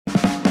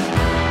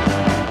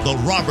The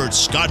Robert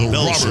Scott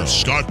Bell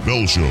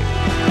Show.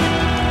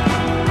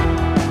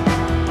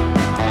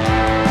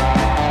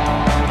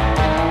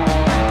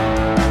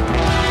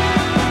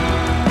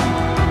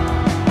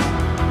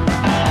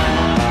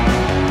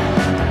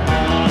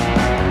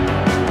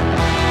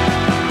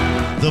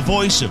 The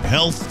voice of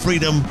health,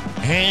 freedom,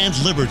 and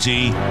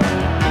liberty.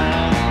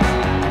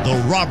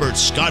 The Robert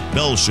Scott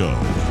Bell Show.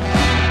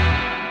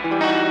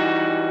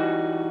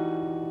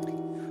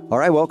 All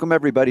right, welcome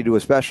everybody to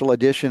a special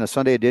edition, a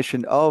Sunday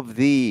edition of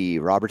the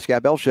Robert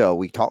Scott Bell Show.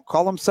 We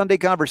call them Sunday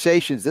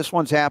Conversations. This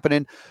one's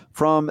happening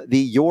from the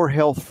Your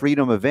Health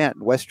Freedom event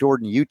in West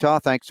Jordan, Utah.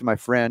 Thanks to my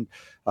friend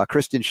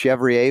Kristen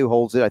Chevrier, who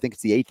holds it. I think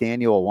it's the 8th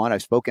annual one.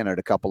 I've spoken at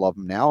a couple of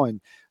them now and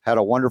had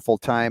a wonderful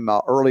time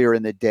earlier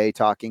in the day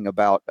talking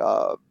about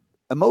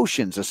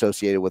emotions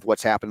associated with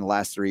what's happened in the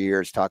last 3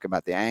 years, talking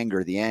about the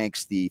anger, the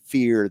angst, the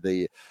fear,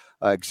 the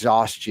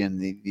exhaustion,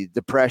 the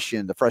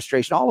depression, the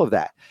frustration, all of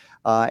that.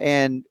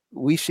 And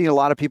we've seen a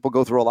lot of people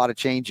go through a lot of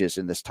changes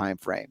in this time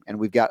frame. And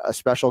we've got a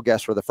special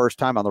guest for the first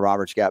time on the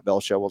Robert Scott Bell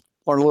Show. We'll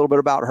learn a little bit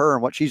about her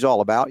and what she's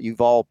all about. You've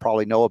all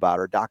probably know about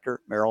her. Dr.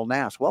 Meryl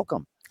Nass,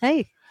 welcome.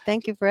 Hey,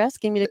 thank you for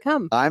asking me to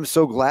come. I'm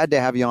so glad to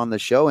have you on the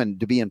show and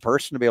to be in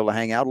person, to be able to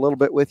hang out a little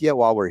bit with you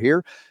while we're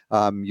here.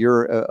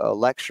 Your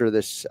lecture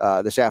this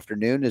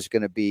afternoon is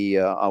going to be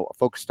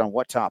focused on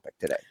what topic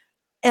today?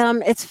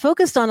 It's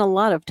focused on a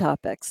lot of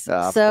topics.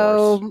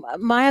 So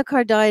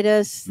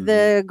myocarditis,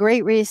 the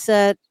Great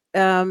Reset,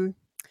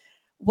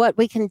 what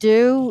we can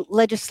do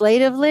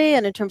legislatively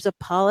and in terms of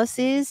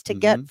policies to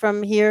get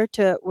from here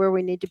to where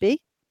we need to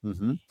be.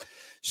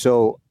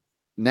 So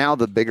now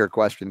the bigger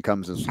question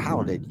comes is,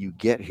 how did you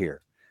get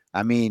here?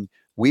 I mean,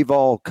 we've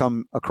all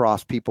come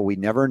across people we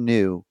never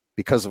knew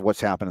because of what's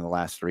happened in the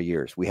last 3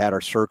 years. We had our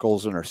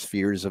circles and our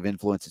spheres of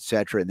influence, et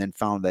cetera, and then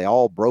found they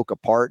all broke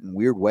apart in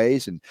weird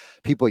ways. And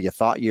people you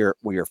thought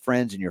were your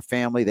friends and your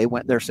family, they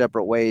went their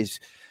separate ways.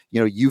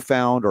 You know, you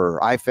found,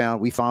 or I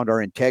found, we found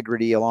our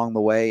integrity along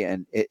the way,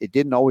 and it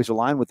didn't always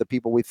align with the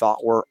people we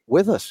thought were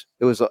with us.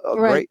 It was a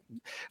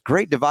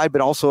great divide,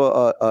 but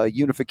also a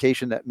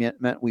unification that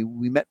meant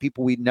we met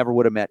people we never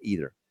would have met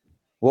either.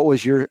 What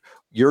was your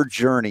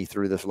journey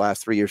through this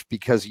last 3 years?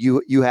 Because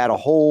you had a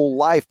whole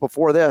life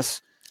before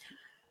this.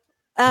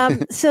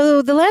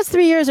 So the last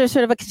 3 years are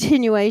sort of a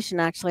continuation,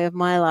 actually, of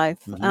my life.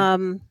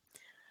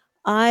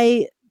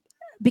 I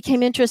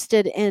became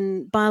interested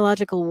in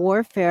biological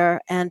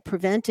warfare and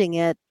preventing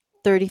it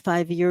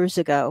 35 years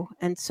ago.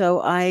 And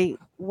so I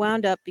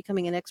wound up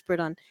becoming an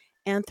expert on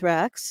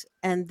anthrax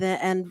and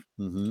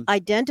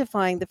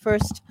identifying the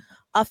first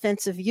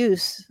offensive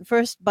use, the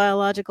first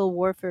biological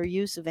warfare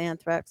use of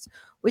anthrax,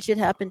 which had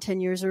happened 10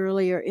 years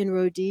earlier in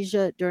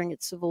Rhodesia during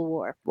its civil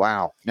war.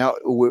 Wow. Now,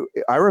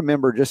 I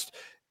remember just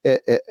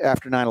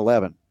after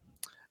 9/11,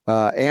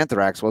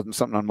 anthrax wasn't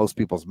something on most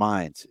people's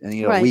minds. And,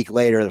 a week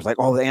later, there's like,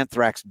 the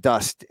anthrax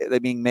dust, they're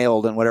being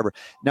mailed and whatever.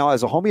 Now,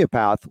 as a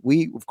homeopath,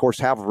 we, of course,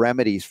 have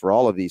remedies for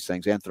all of these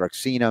things,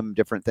 anthraxinum,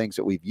 different things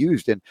that we've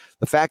used. And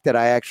the fact that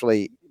I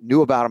actually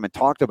knew about them and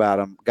talked about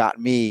them got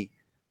me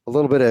a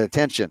little bit of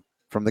attention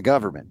from the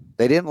government.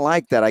 They didn't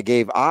like that I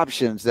gave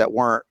options that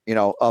weren't,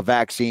 a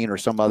vaccine or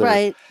some other.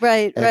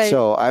 Right.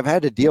 So I've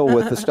had to deal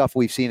with the stuff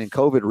we've seen in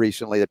COVID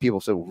recently that people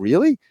say,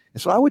 really?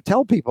 And so I would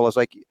tell people, I was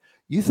like,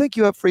 you think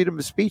you have freedom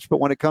of speech, but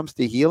when it comes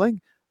to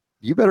healing,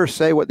 you better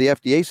say what the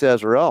FDA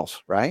says or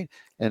else, right?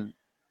 And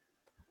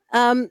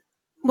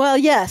well,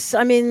 yes.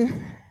 I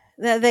mean,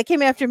 they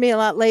came after me a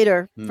lot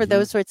later for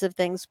those sorts of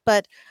things.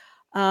 But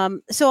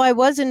so I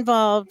was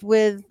involved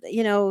with,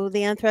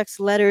 the anthrax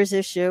letters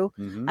issue.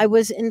 I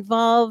was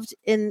involved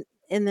in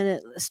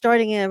the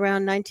starting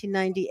around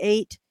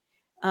 1998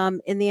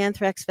 in the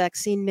anthrax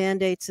vaccine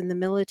mandates in the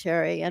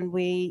military. And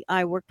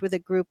I worked with a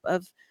group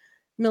of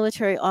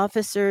military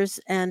officers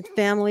and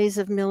families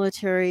of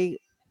military,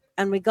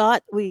 and we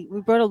brought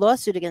a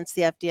lawsuit against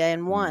the FDA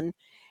and won,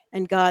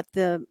 and got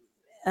the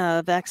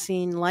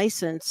vaccine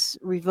license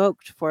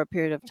revoked for a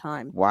period of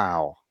time.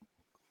 Wow,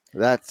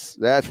 that's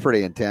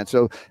pretty intense.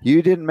 So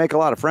you didn't make a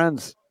lot of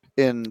friends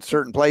in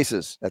certain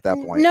places at that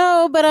point.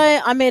 No, but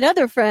I made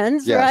other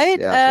friends, right?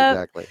 Yes,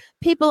 exactly.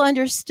 People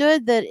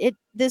understood that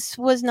this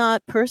was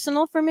not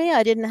personal for me.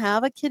 I didn't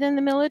have a kid in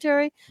the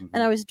military,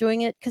 and I was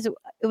doing it because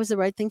it was the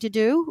right thing to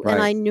do. Right.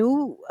 And I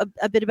knew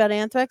a bit about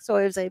anthrax, so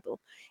I was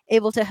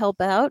able to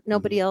help out.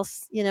 Nobody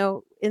else,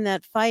 in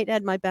that fight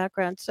had my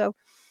background. So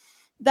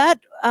that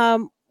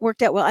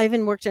worked out well. I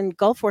even worked in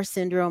Gulf War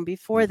syndrome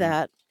before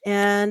that,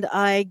 and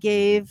I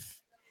gave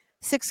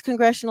 6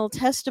 congressional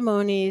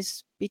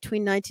testimonies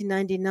between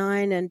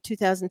 1999 and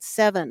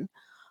 2007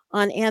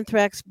 on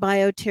anthrax,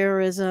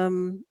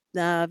 bioterrorism,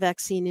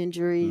 vaccine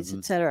injuries,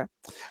 et cetera.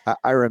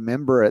 I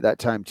remember at that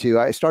time, too.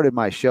 I started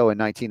my show in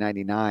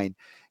 1999,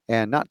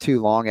 and not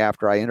too long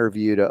after I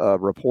interviewed a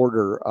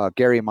reporter,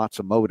 Gary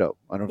Matsumoto.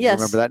 I don't know if you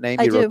remember that name.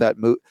 He wrote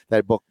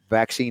that book,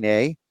 Vaccine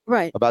A,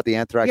 about the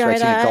anthrax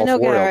vaccine and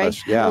Gulf War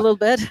illness. Yeah, a little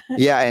bit.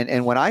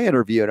 And when I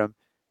interviewed him,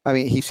 I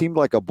mean, he seemed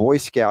like a Boy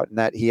Scout in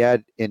that he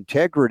had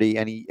integrity,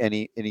 and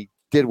he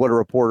did what a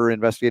reporter,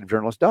 investigative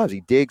journalist does.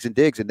 He digs and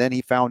digs, and then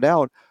he found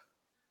out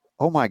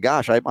oh my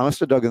gosh, I must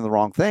have dug in the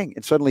wrong thing.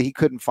 And suddenly he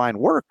couldn't find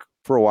work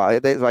for a while.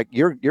 They like,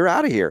 you're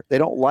out of here. They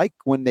don't like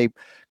when they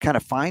kind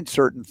of find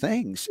certain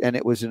things. And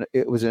it was an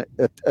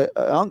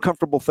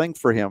uncomfortable thing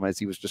for him, as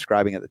he was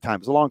describing at the time.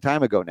 It was a long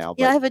time ago now.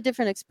 Yeah, I have a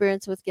different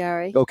experience with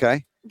Gary.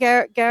 Okay.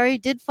 Gary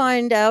did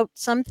find out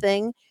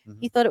something. Mhm.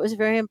 He thought it was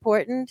very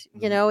important.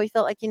 Mhm. You know, he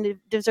felt like he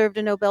deserved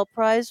a Nobel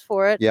Prize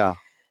for it. Yeah.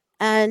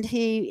 And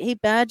he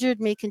badgered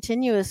me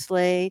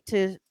continuously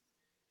to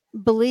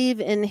believe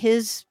in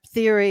his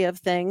theory of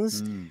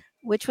things,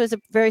 which was a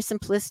very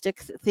simplistic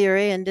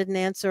theory and didn't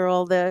answer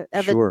all the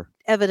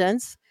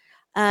evidence.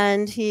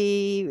 And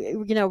he,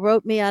 you know,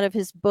 wrote me out of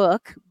his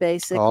book,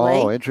 basically.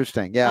 Oh,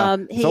 interesting. Yeah.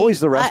 It's always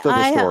the rest of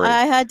the story.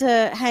 I had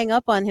to hang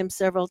up on him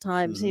several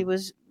times. He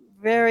was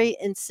very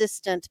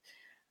insistent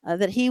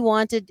that he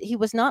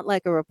was not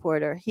like a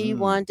reporter. He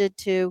wanted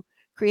to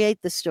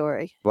create the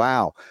story.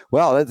 Wow.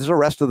 Well, there's the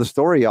rest of the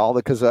story, y'all,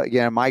 because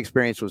again, my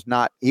experience was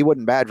not, he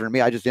wasn't badgering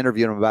me. I just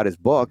interviewed him about his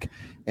book.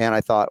 And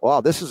I thought,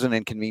 wow, this is an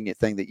inconvenient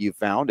thing that you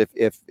found,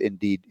 if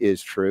indeed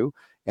is true.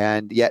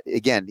 And yet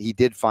again, he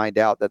did find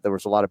out that there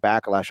was a lot of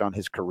backlash on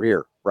his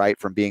career, right?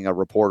 From being a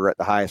reporter at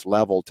the highest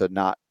level to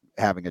not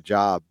having a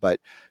job. But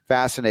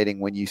fascinating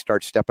when you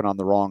start stepping on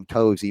the wrong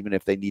toes, even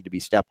if they need to be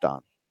stepped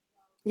on.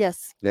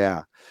 Yes.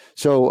 Yeah.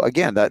 So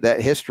again,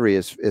 that history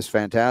is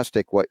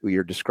fantastic. What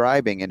you're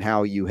describing and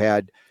how you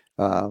had,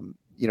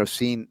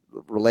 seen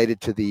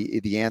related to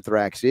the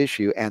anthrax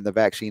issue and the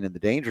vaccine and the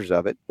dangers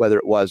of it, whether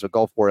it was a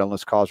Gulf War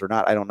illness cause or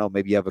not. I don't know.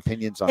 Maybe you have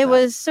opinions on that. It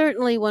was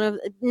certainly one of,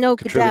 no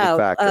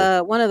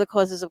doubt, one of the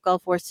causes of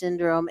Gulf War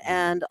syndrome.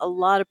 And a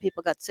lot of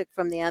people got sick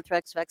from the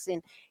anthrax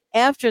vaccine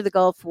after the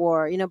Gulf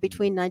War,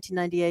 between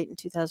 1998 and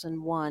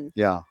 2001.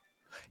 Yeah.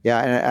 Yeah,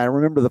 and I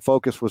remember the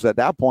focus was at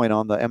that point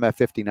on the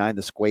MF59,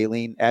 the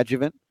squalene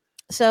adjuvant.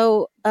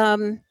 So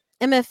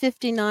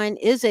MF59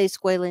 is a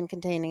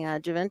squalene-containing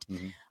adjuvant.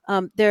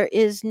 There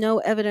is no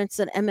evidence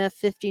that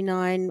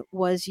MF59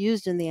 was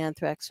used in the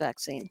anthrax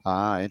vaccine.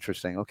 Ah,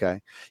 interesting.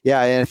 Okay.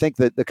 Yeah, and I think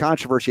that the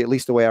controversy, at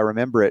least the way I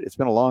remember it, it's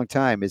been a long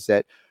time, is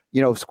that,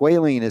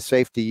 squalene is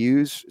safe to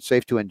use,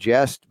 safe to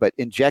ingest, but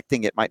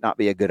injecting it might not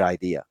be a good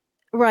idea.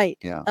 Right.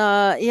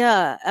 Yeah.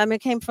 Yeah. I mean,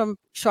 it came from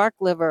shark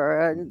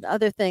liver and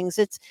other things.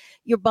 It's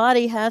your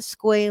body has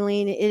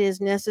squalene. It is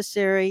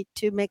necessary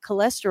to make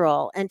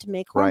cholesterol and to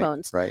make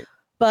hormones. Right.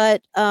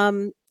 But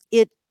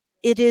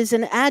it is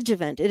an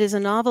adjuvant. It is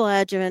a novel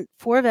adjuvant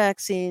for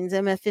vaccines.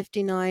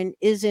 MF59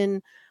 is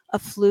in a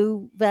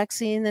flu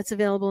vaccine that's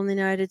available in the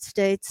United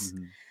States.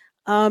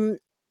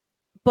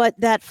 But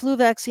that flu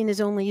vaccine is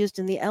only used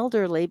in the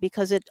elderly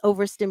because it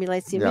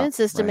overstimulates the immune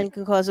system and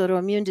can cause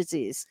autoimmune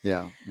disease.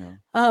 Yeah.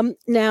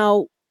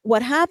 Now,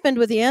 what happened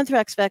with the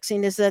anthrax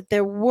vaccine is that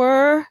there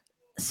were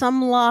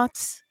some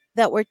lots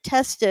that were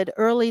tested,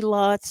 early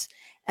lots,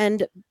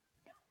 and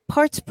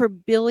parts per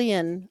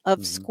billion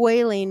of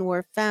squalene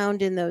were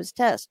found in those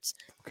tests.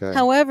 Okay.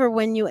 However,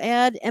 when you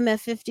add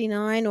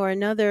MF59 or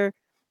another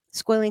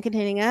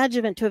squalene-containing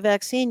adjuvant to a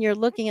vaccine, you're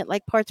looking at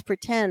like parts per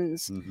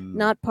tens,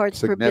 not parts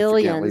per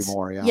billions.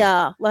 More,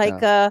 yeah.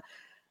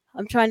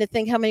 I'm trying to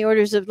think how many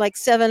orders of, like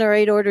 7 or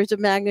 8 orders of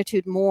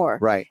magnitude more.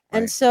 Right.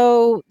 And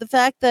so the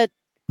fact that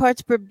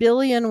parts per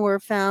billion were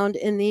found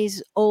in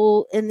these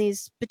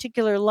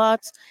particular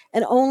lots,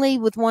 and only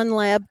with one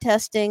lab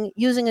testing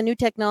using a new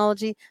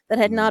technology that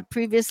had not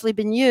previously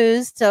been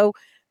used, so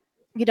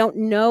you don't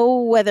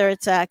know whether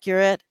it's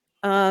accurate.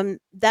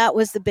 That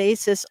was the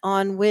basis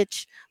on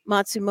which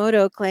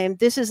Matsumoto claimed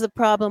this is the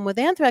problem with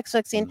anthrax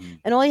vaccine,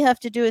 and all you have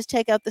to do is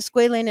take out the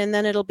squalene and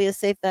then it'll be a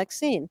safe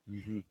vaccine.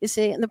 You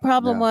see, and the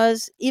problem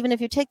was, even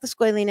if you take the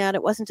squalene out,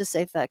 it wasn't a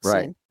safe vaccine.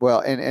 Right. Well,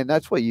 and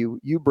that's what you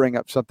bring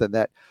up, something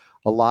that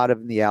a lot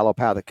of the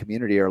allopathic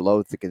community are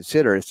loath to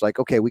consider. It's like,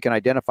 okay, we can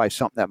identify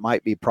something that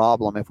might be a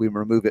problem. If we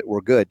remove it,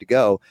 we're good to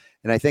go.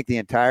 And I think the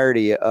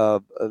entirety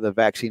of the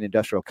vaccine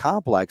industrial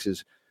complex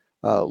is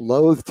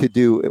loath to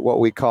do what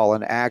we call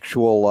an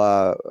actual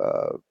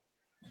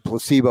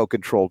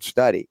placebo-controlled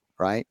study,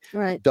 right?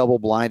 Right.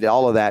 Double-blinded,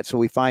 all of that. So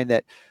we find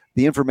that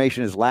the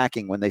information is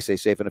lacking when they say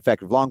safe and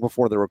effective, long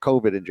before there were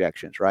COVID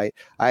injections, right?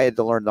 I had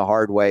to learn the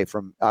hard way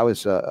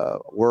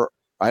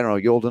I don't know,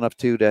 you old enough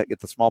to get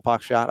the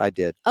smallpox shot? I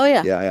did. Oh,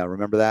 yeah. Yeah,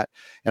 remember that?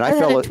 And I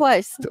had it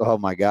twice. Oh,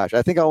 my gosh.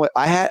 I think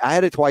I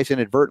had it twice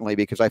inadvertently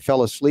because I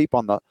fell asleep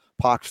on the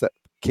pox that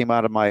came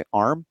out of my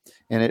arm,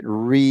 and it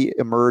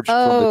re-emerged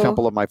from the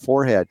temple of my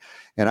forehead.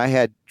 And I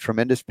had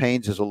tremendous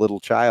pains as a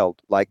little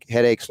child, like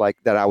headaches like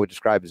that I would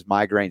describe as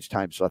migraines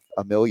times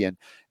a million,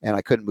 and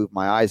I couldn't move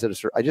my eyes.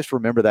 I just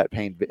remember that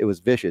pain. It was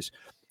vicious.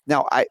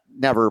 Now, I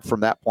never from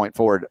that point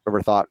forward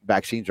ever thought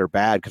vaccines are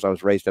bad because I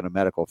was raised in a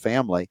medical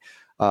family.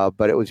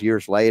 But it was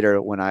years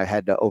later when I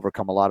had to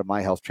overcome a lot of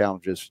my health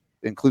challenges,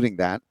 including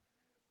that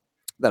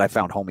I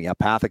found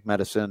homeopathic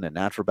medicine and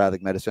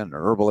naturopathic medicine and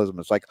herbalism.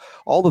 It's like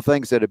all the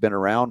things that have been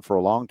around for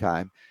a long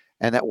time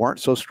and that weren't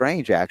so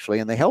strange, actually,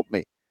 and they helped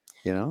me,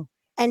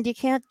 And you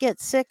can't get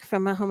sick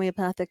from a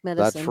homeopathic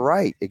medicine. That's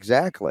right.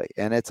 Exactly.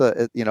 And it's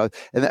and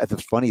that's a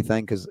funny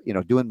thing because,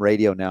 doing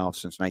radio now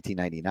since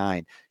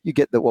 1999, you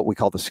get what we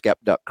call the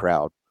skepduck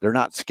crowd. They're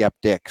not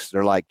skeptics.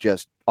 They're like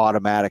just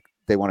automatic.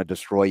 They want to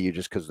destroy you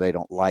just because they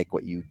don't like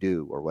what you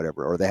do or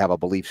whatever, or they have a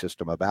belief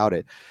system about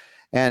it.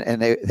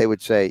 And they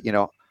would say,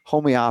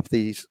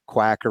 homeopathy's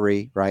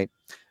quackery, right?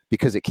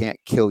 Because it can't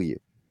kill you.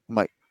 I'm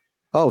like,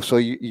 oh, so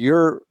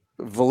your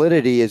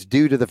validity is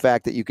due to the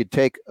fact that you could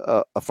take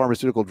a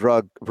pharmaceutical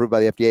drug approved by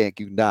the FDA and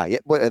you can die.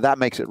 That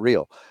makes it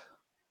real.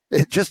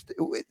 It just,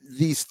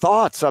 these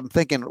thoughts, I'm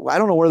thinking, I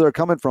don't know where they're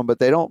coming from, but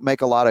they don't make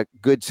a lot of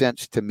good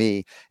sense to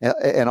me.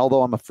 And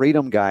although I'm a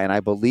freedom guy and I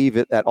believe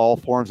that all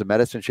forms of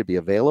medicine should be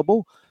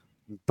available,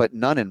 but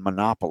none in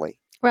monopoly.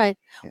 Right.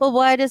 Well,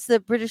 why does the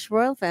British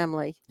royal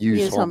family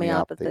use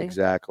homeopathy?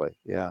 Exactly.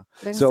 Yeah.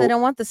 Because they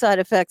don't want the side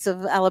effects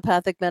of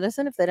allopathic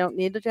medicine if they don't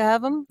need to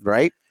have them.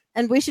 Right.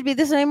 And we should be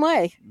the same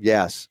way.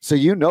 Yes.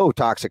 So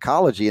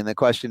toxicology, and the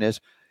question is,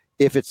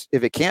 if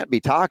it can't be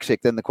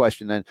toxic, then the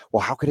question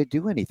well, how could it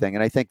do anything?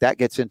 And I think that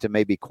gets into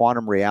maybe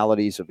quantum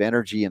realities of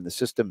energy in the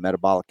system,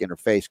 metabolic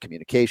interface,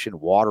 communication,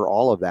 water,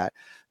 all of that.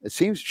 It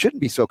shouldn't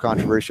be so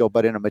controversial,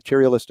 but in a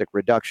materialistic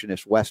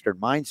reductionist Western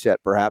mindset,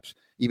 perhaps,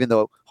 even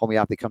though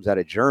homeopathy comes out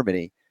of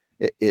Germany,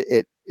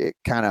 it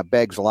kind of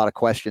begs a lot of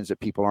questions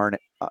that people aren't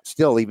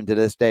still, even to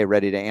this day,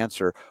 ready to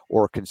answer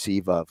or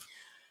conceive of.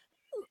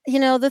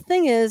 The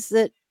thing is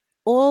that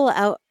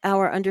all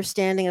our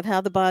understanding of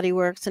how the body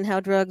works and how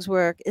drugs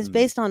work is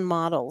based on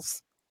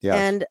models.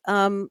 Yes.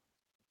 And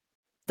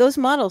those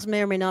models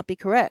may or may not be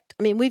correct.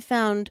 I mean,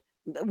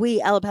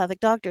 we allopathic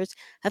doctors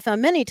have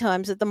found many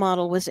times that the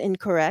model was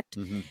incorrect.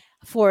 Mm-hmm.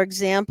 For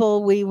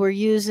example, we were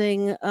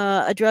using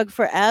a drug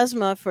for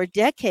asthma for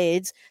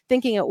decades,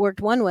 thinking it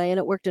worked one way and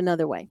it worked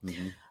another way.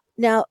 Mm-hmm.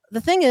 Now, the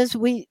thing is,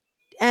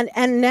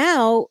 and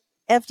now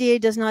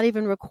FDA does not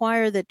even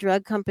require that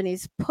drug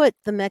companies put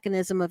the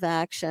mechanism of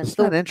action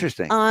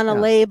on a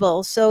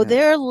label. So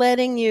they're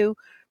letting you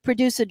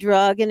produce a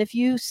drug. And if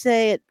you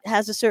say it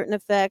has a certain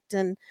effect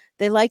and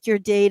they like your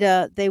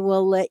data, they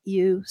will let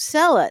you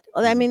sell it.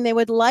 I mean, they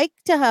would like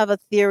to have a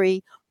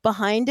theory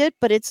behind it,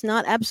 but it's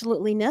not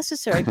absolutely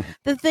necessary.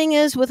 The thing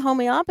is with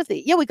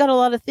homeopathy, we got a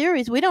lot of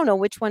theories. We don't know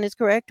which one is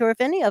correct or if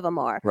any of them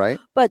are. Right.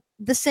 But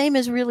the same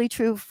is really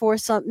true for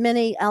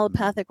many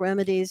allopathic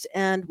remedies,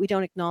 and we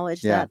don't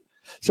acknowledge that.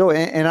 So,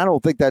 and I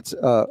don't think that's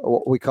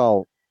what we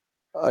call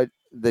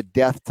the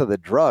death to the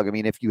drug. I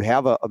mean, if you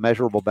have a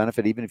measurable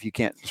benefit, even if you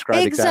can't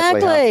describe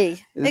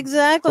exactly.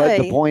 But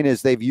the point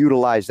is they've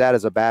utilized that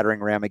as a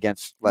battering ram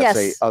against, let's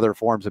say, other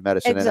forms of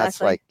medicine.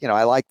 Exactly. And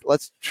that's like,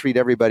 let's treat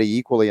everybody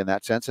equally in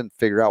that sense and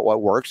figure out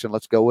what works and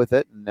let's go with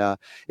it. And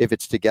if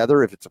it's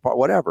together, if it's apart,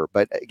 whatever.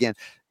 But again,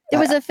 there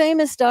was a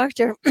famous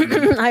doctor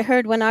I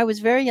heard when I was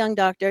a very young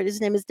doctor.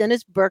 His name is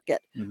Dennis Burkitt.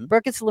 Mm-hmm.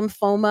 Burkitt's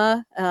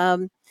lymphoma.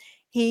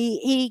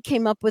 He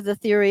came up with a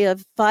theory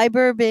of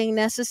fiber being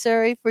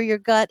necessary for your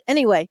gut.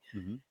 Anyway,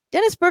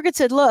 Dennis Burkitt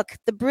said, look,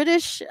 the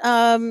British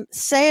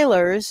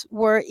sailors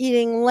were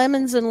eating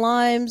lemons and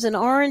limes and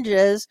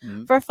oranges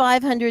for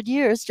 500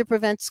 years to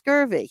prevent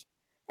scurvy.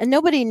 And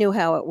nobody knew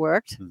how it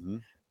worked.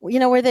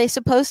 Were they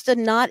supposed to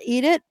not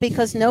eat it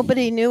because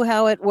nobody knew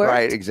how it worked?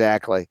 Right,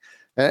 exactly.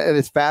 And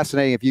it's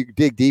fascinating. If you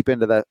dig deep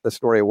into the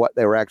story of what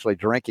they were actually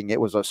drinking, it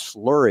was a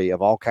slurry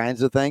of all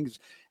kinds of things.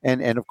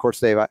 And of course,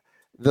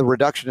 the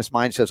reductionist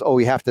mind says,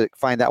 we have to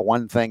find that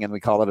one thing and we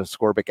call it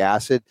ascorbic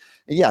acid.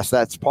 And yes,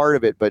 that's part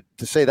of it. But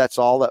to say that's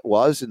all that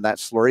was in that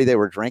slurry they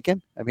were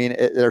drinking, I mean,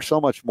 there's so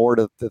much more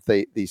to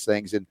these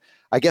things. And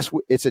I guess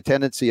it's a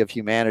tendency of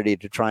humanity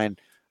to try and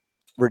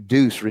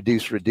reduce.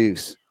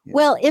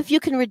 Well, if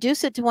you can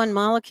reduce it to one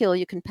molecule,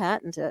 you can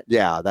patent it.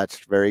 Yeah, that's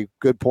a very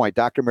good point.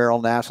 Dr.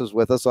 Meryl Nass is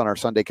with us on our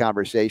Sunday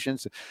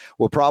Conversations.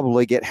 We'll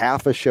probably get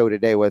half a show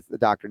today with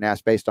Dr. Nass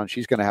based on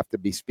she's going to have to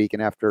be speaking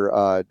after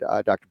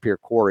Dr. Pierre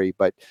Corey.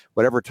 But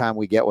whatever time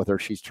we get with her,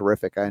 she's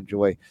terrific. I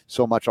enjoy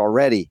so much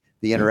already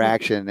the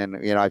interaction. And,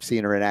 I've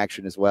seen her in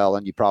action as well.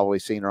 And you've probably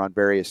seen her on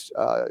various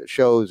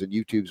shows and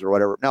YouTubes or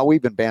whatever. Now,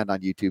 we've been banned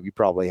on YouTube. You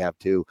probably have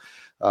too.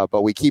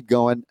 But we keep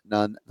going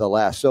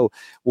nonetheless. So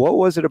what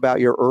was it about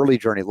your early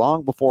journey,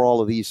 long before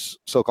all of these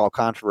so-called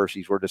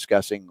controversies we're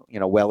discussing,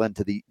 well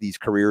into these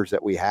careers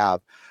that we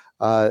have,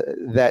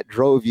 that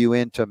drove you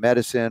into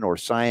medicine or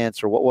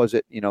science, or what was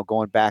it,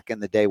 going back in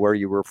the day where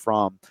you were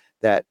from,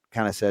 that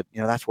kind of said,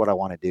 that's what I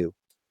want to do?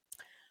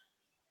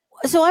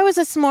 So I was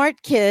a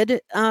smart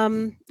kid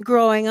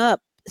growing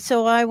up.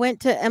 So I went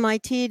to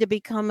MIT to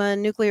become a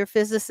nuclear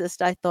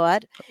physicist, I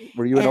thought.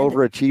 Were you an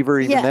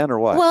overachiever even then, or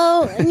what?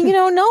 Well,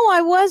 no, I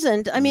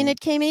wasn't. I mean,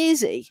 it came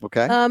easy.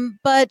 Okay.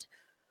 But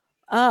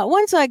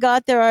once I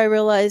got there, I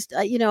realized,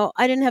 I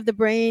didn't have the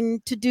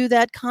brain to do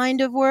that kind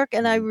of work.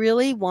 And I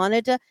really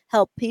wanted to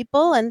help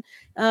people. And,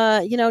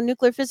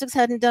 nuclear physics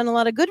hadn't done a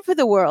lot of good for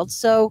the world.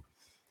 So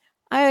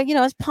I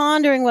was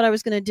pondering what I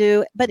was going to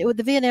do, but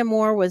the Vietnam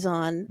War was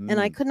on, and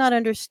I could not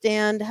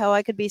understand how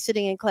I could be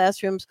sitting in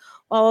classrooms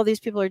while all these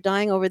people are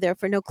dying over there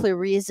for no clear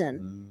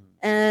reason.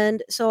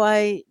 And so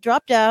I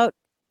dropped out.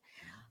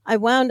 I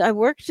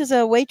worked as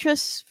a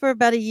waitress for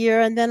about a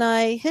year, and then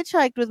I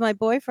hitchhiked with my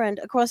boyfriend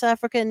across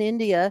Africa and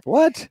India.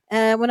 What?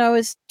 When I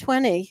was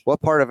 20. What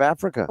part of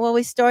Africa? Well,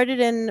 we started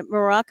in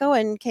Morocco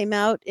and came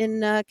out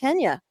in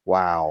Kenya.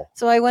 Wow.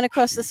 So I went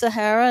across the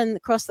Sahara and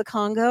across the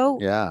Congo.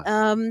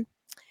 Yeah.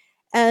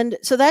 And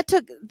so that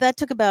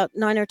took about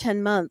 9 or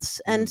 10 months.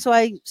 And so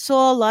I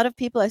saw a lot of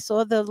people. I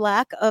saw the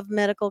lack of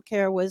medical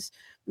care was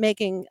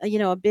making,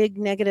 a big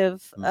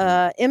negative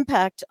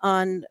impact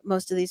on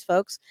most of these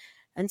folks.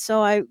 And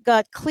so I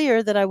got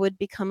clear that I would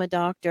become a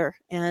doctor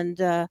and,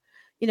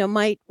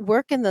 might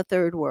work in the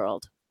third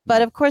world.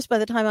 But of course, by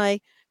the time I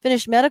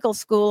finished medical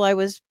school, I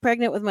was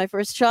pregnant with my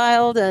first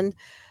child and,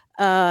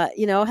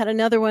 had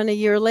another one a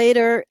year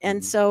later.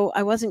 And so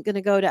I wasn't going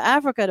to go to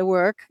Africa to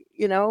work,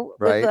 with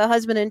a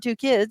husband and 2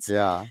 kids.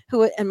 Yeah.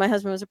 And my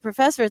husband was a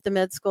professor at the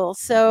med school.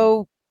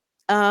 So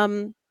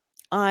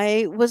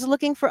I was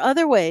looking for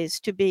other ways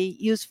to be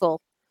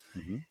useful.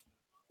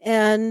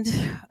 And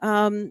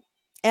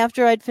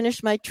after I'd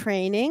finished my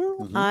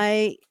training,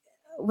 I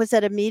was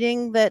at a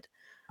meeting that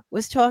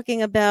was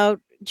talking about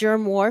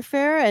germ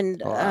warfare,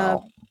 and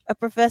a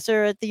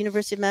professor at the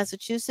University of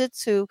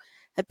Massachusetts who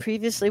had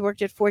previously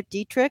worked at Fort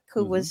Detrick,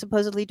 who was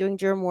supposedly doing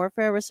germ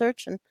warfare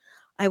research. And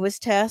I was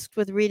tasked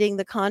with reading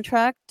the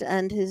contract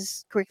and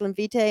his curriculum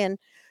vitae and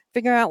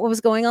figuring out what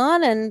was going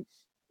on. And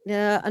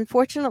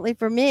unfortunately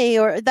for me,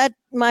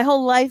 my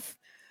whole life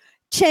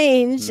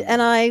changed,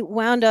 and I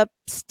wound up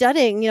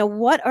studying,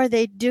 what are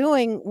they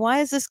doing? Why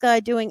is this guy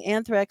doing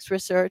anthrax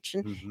research?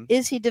 And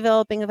is he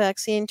developing a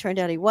vaccine? Turned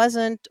out he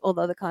wasn't,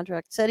 although the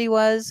contract said he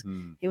was.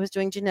 He was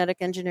doing genetic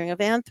engineering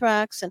of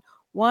anthrax. And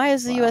why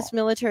is the U.S.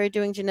 military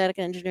doing genetic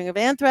engineering of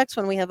anthrax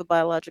when we have a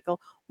biological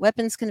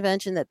weapons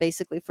convention that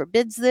basically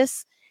forbids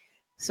this?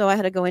 So I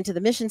had to go into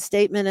the mission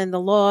statement and the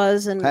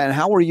laws. And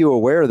how were you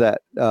aware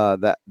that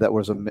that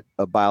was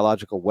a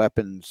biological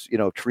weapons,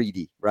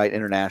 treaty, right?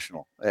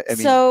 International.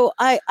 So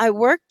I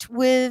worked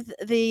with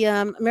the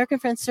American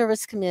Friends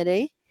Service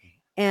Committee,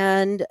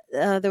 and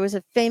there was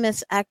a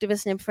famous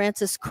activist named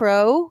Frances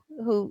Crowe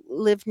who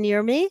lived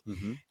near me,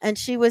 and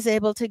she was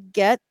able to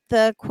get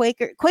the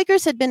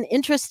Quakers had been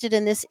interested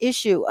in this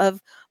issue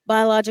of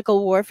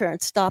biological warfare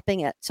and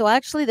stopping it. So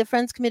actually the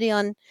Friends Committee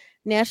on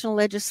National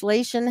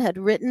Legislation had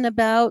written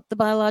about the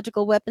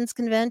Biological Weapons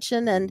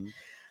Convention and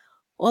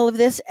all of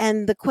this,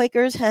 and the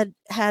Quakers had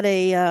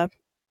a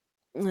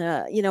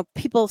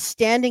people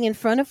standing in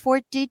front of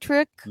Fort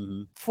Detrick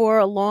for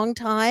a long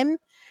time,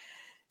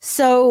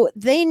 so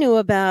they knew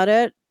about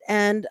it,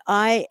 and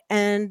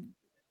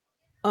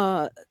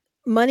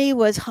money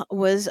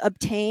was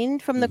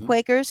obtained from the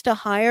Quakers to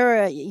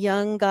hire a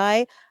young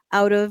guy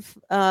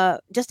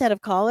just out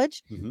of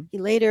college. He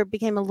later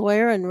became a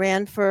lawyer and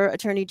ran for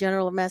Attorney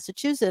General of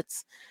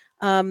Massachusetts.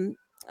 What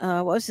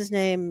was his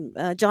name?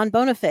 John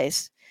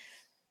Boniface.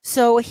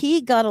 So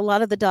he got a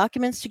lot of the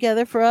documents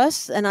together for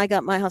us, and I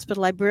got my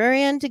hospital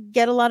librarian to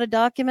get a lot of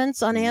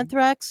documents on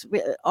anthrax,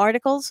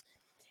 articles,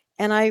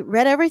 and I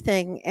read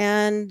everything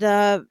and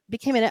I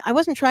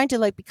wasn't trying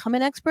to become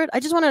an expert.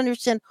 I just want to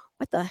understand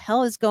what the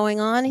hell is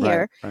going on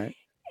here. Right.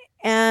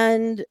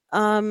 And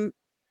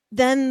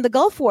then the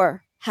Gulf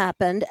War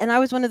happened, and I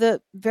was one of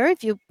the very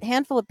few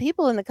handful of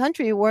people in the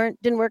country who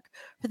didn't work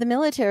for the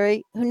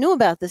military who knew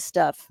about this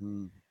stuff.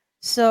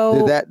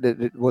 So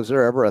was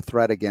there ever a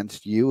threat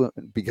against you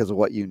because of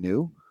what you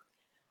knew?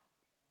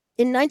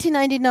 In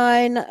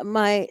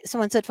 1999,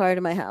 someone set fire to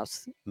my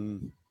house.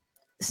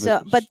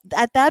 So, but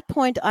at that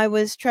point, I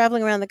was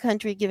traveling around the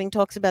country giving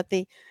talks about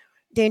the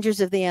dangers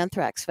of the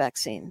anthrax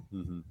vaccine,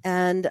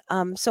 and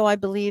so I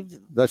believe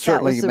that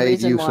certainly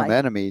made you some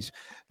enemies.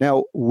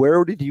 Now,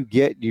 where did you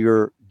get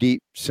your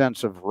deep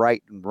sense of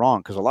right and wrong?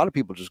 Because a lot of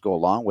people just go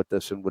along with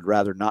this and would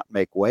rather not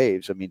make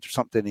waves. I mean, there's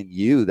something in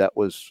you that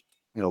was,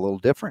 a little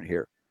different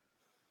here.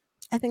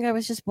 I think I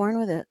was just born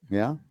with it.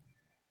 Yeah,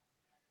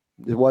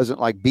 it wasn't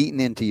like beaten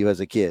into you as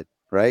a kid,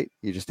 right?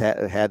 You just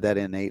had that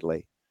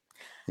innately.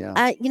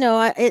 Yeah,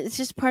 it's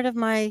just part of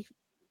my.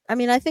 I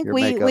mean, I think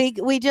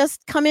we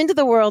just come into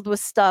the world with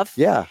stuff.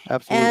 Yeah,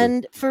 absolutely.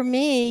 And for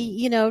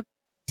me,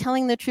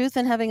 telling the truth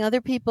and having other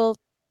people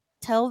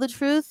tell the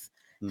truth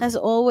has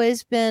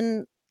always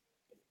been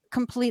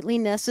completely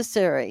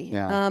necessary.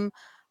 Yeah.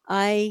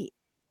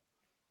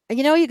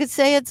 You could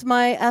say it's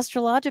my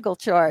astrological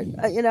chart,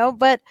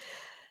 but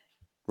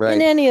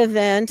in any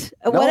event,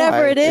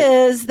 whatever it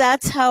is,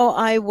 that's how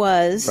I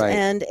was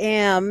and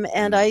am.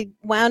 And I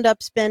wound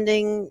up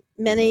spending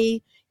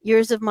many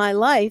years of my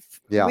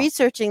life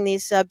researching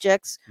these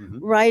subjects,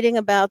 writing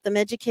about them,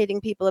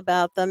 educating people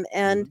about them.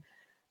 And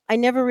I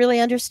never really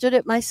understood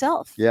it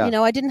myself. Yeah.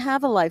 I didn't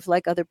have a life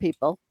like other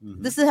people.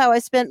 This is how I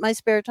spent my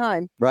spare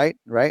time. Right.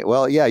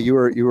 Well, yeah, you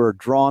were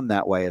drawn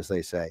that way, as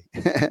they say.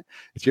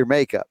 It's your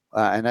makeup.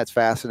 And that's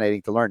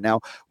fascinating to learn.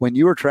 Now, when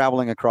you were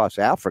traveling across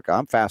Africa,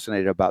 I'm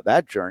fascinated about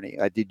that journey.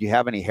 Did you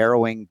have any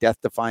harrowing,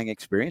 death-defying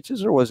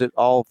experiences, or was it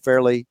all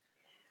fairly...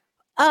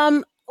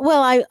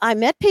 Well, I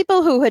met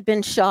people who had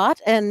been shot,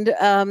 and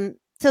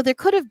so there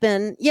could have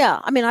been,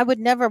 I mean, I would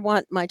never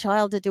want my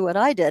child to do what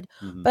I did,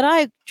 but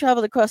I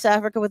traveled across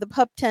Africa with a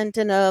pup tent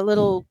and a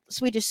little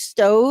Swedish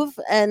stove,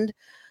 and,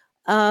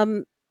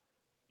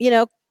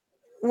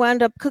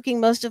 wound up cooking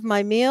most of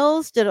my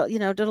meals, did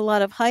a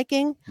lot of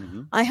hiking.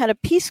 I had a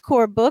Peace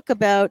Corps book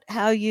about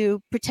how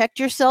you protect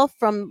yourself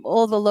from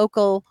all the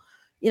local,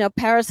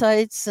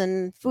 parasites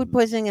and food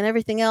poisoning and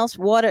everything else,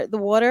 the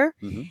water.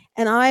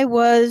 And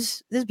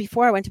this is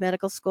before I went to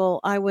medical school,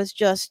 I was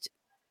just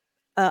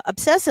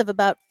obsessive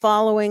about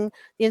following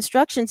the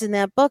instructions in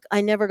that book.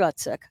 I never got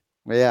sick.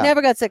 Yeah.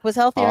 Never got sick. Was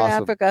healthier in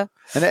Africa.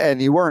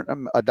 And you weren't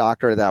a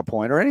doctor at that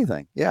point or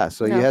anything. Yeah.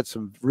 So you had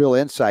some real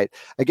insight.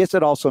 I guess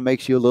it also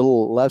makes you a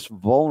little less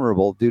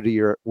vulnerable due to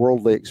your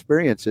worldly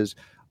experiences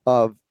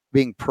of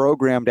being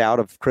programmed out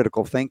of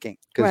critical thinking.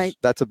 Because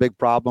that's a big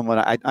problem. When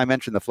I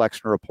mentioned the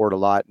Flexner Report a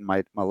lot in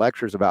my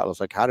lectures about it. It's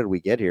like, how did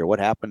we get here? What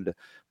happened to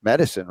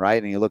medicine,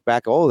 right? And you look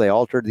back, they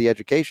altered the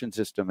education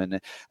system and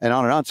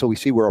on and on. So we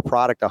see we're a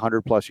product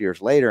 100 plus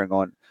years later and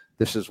going,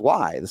 this is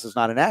why. This is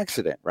not an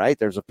accident, right?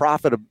 There's a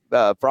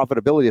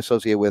profitability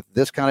associated with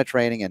this kind of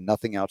training and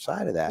nothing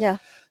outside of that. Yeah.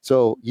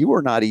 So you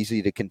were not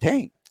easy to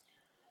contain.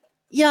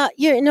 Yeah,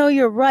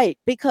 you're right.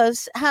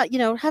 Because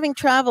having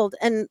traveled,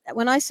 and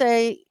when I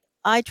say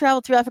I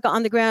traveled through Africa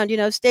on the ground,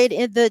 stayed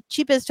in the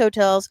cheapest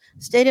hotels,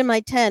 stayed in my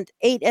tent,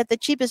 ate at the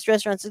cheapest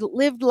restaurants,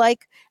 lived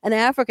like an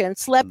African,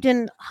 slept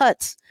in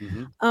huts.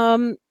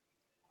 So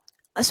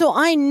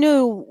I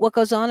knew what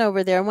goes on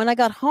over there. And when I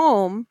got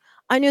home,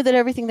 I knew that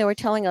everything they were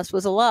telling us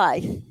was a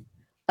lie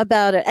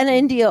about it. And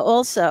India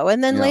also.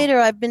 And then later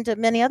I've been to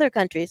many other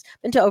countries,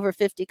 been to over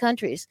 50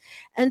 countries.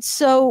 And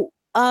so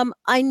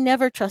I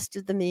never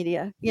trusted the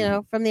media,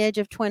 from the age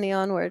of 20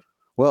 onward.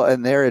 Well,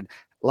 and there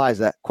lies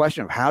that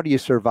question of how do you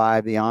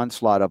survive the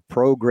onslaught of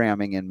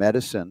programming in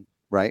medicine,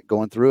 right?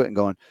 Going through it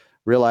and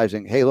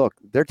realizing, hey, look,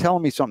 they're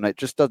telling me something that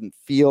just doesn't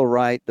feel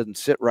right, doesn't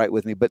sit right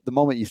with me. But the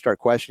moment you start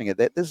questioning it,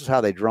 this is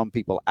how they drum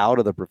people out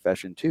of the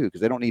profession too,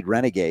 because they don't need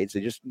renegades.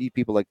 They just need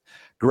people that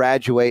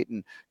graduate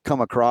and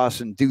come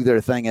across and do their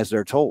thing as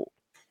they're told.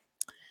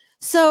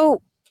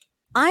 So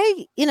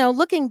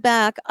looking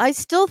back, I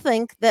still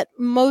think that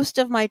most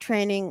of my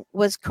training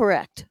was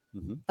correct.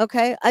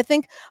 Okay.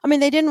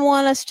 They didn't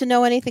want us to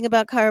know anything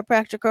about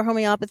chiropractic or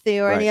homeopathy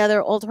or any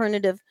other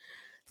alternative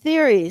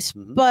theories.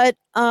 But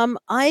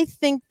I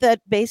think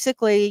that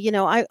basically,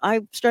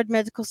 I started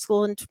medical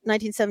school in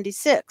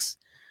 1976.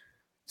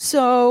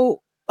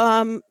 So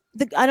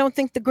I don't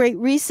think the Great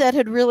Reset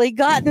had really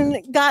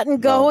gotten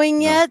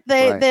going yet.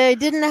 They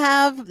didn't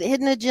have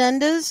hidden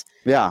agendas.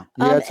 Yeah.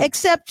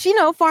 Except,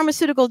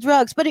 pharmaceutical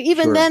drugs. But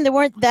even then, there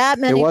weren't that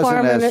many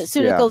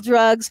pharmaceutical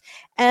drugs.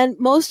 And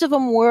most of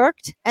them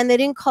worked. And they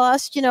didn't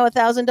cost,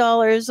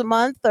 $1,000 a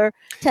month or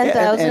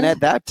 $10,000. And at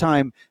that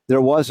time,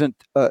 there wasn't,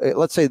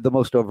 let's say, the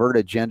most overt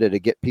agenda to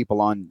get people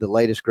on the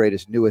latest,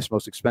 greatest, newest,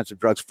 most expensive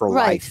drugs for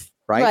life.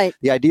 Right?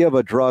 The idea of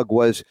a drug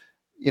was,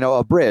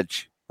 a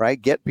bridge. Right,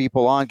 get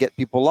people on, get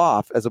people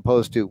off, as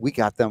opposed to we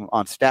got them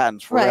on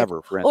statins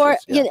forever, for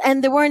instance.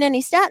 And there weren't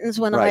any statins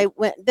when I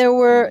went. They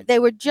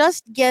were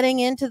just getting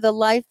into the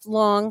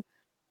lifelong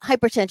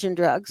hypertension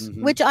drugs,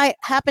 which I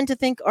happen to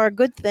think are a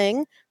good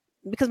thing,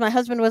 because my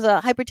husband was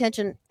a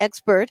hypertension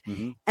expert,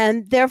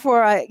 and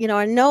therefore I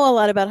know a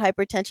lot about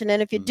hypertension.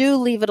 And if you do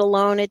leave it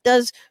alone, it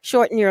does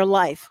shorten your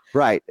life.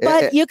 Right,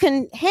 but you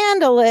can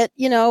handle it,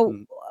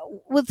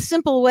 with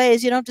simple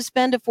ways. You don't have to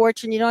spend a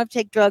fortune. You don't have to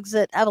take drugs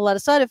that have a lot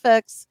of side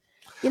effects.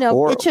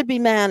 It should be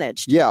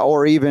managed. Yeah.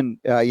 Or even,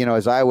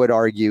 as I would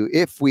argue,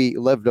 if we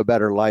lived a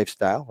better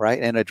lifestyle, right,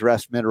 and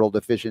addressed mineral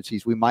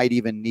deficiencies, we might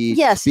even be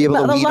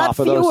able to wean off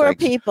of those things. A lot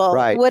fewer people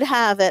would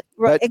have it.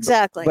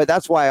 Exactly. But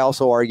that's why I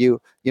also argue,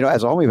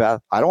 as a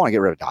homeopath, I don't want to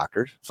get rid of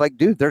doctors. It's like,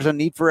 dude, there's a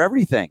need for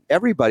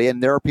everybody.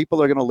 And there are people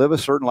that are going to live a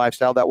certain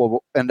lifestyle that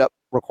will end up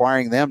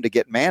requiring them to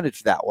get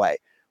managed that way.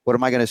 What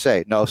am I going to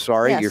say? No,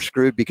 sorry, you're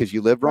screwed because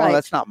you lived wrong. Right.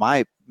 That's not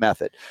my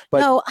method.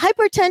 But no,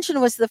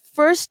 hypertension was the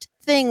first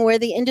thing where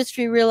the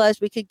industry realized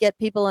we could get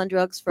people on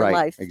drugs for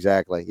life.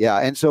 Exactly. Yeah.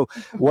 And so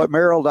what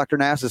Dr.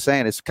 Nass is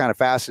saying is kind of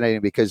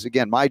fascinating, because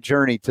again, my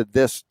journey to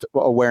this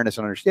awareness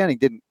and understanding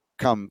didn't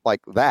come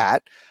like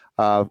that.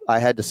 I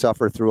had to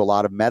suffer through a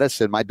lot of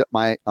medicine.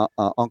 My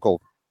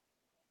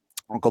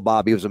Uncle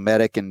Bob, he was a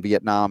medic in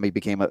Vietnam. He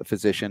became a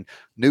physician,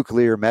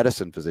 nuclear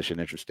medicine physician,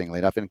 interestingly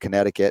enough, in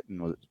Connecticut,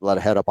 and let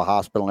head up a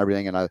hospital and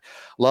everything. And I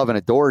love and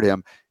adored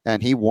him.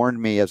 And he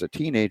warned me as a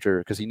teenager,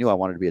 because he knew I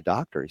wanted to be a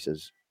doctor. He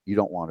says, you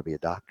don't want to be a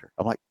doctor.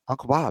 I'm like,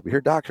 Uncle Bob, you're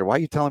a doctor. Why are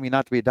you telling me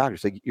not to be a doctor?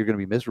 He's like, you're going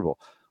to be miserable.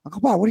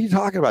 Uncle Bob, what are you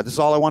talking about? This is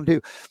all I want to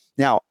do.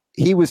 Now,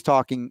 he was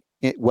talking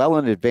well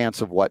in advance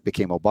of what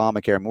became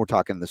Obamacare, and we're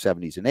talking in the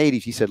 70s and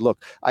 80s. He said,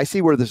 look, I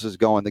see where this is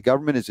going. The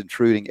government is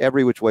intruding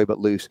every which way but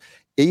loose.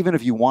 Even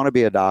if you want to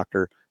be a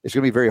doctor, it's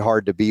going to be very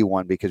hard to be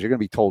one, because you're going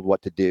to be told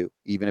what to do,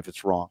 even if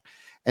it's wrong.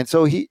 And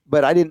so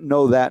but I didn't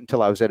know that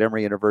until I was at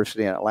Emory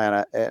University in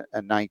Atlanta at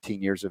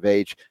 19 years of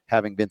age,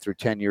 having been through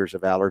 10 years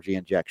of allergy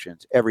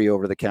injections, every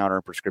over-the-counter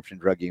and prescription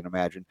drug you can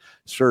imagine,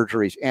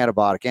 surgeries,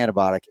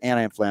 antibiotic,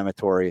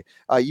 anti-inflammatory,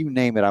 you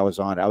name it, I was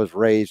on. I was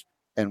raised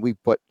and we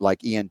put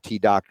like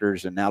ENT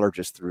doctors and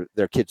allergists through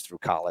their kids through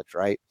college,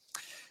 right?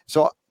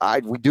 So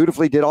we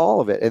dutifully did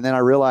all of it. And then I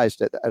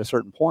realized at a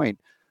certain point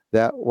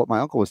that what my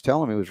uncle was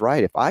telling me was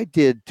right. If I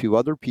did to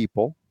other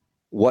people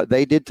what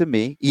they did to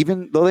me,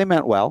 even though they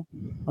meant well,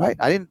 right?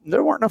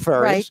 There weren't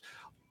nefarious.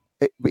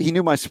 Right. But he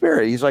knew my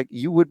spirit. He's like,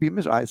 you would be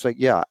miserable. I was like,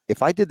 yeah,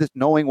 if I did this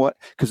knowing what,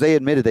 because they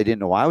admitted they didn't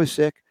know I was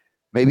sick.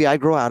 Maybe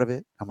I'd grow out of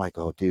it. I'm like,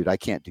 oh, dude, I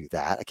can't do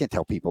that. I can't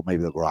tell people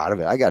maybe they'll grow out of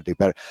it. I got to do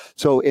better.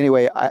 So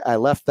anyway, I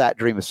left that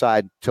dream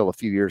aside until a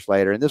few years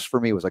later. And this for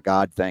me was a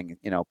God thing,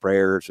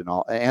 prayers and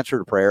all. Answer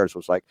to prayers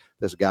was like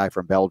this guy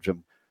from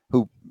Belgium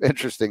who,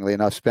 interestingly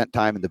enough, spent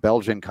time in the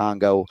Belgian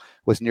Congo,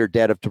 was near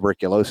dead of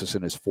tuberculosis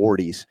in his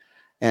 40s.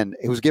 And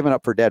he was given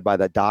up for dead by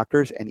the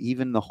doctors. And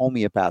even the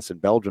homeopaths in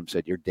Belgium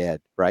said, you're dead,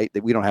 right?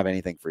 That we don't have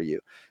anything for you.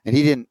 And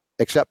he didn't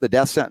accept the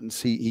death sentence.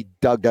 He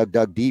dug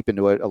deep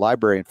into a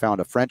library and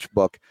found a French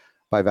book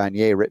by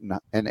Vanier written,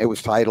 and it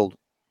was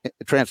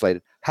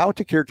translated, How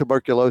to Cure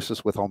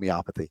Tuberculosis with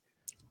Homeopathy.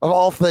 Of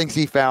all things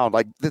he found,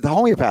 like the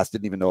homeopaths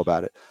didn't even know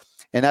about it.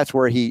 And that's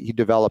where he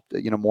developed,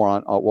 more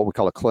on what we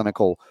call a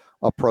clinical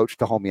approach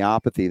to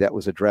homeopathy that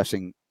was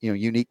addressing,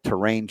 unique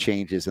terrain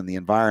changes in the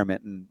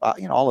environment and,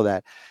 all of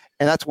that.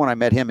 And that's when I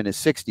met him in his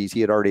 60s.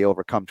 He had already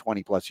overcome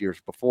 20 plus years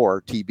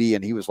before TB,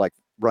 and he was like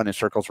running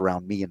circles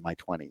around me in my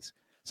 20s.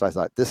 So I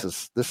thought, this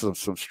is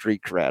some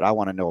street cred. I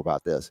want to know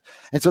about this.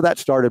 And so that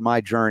started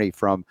my journey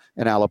from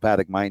an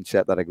allopathic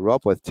mindset that I grew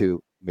up with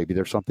to maybe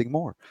there's something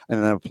more.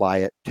 And then apply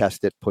it,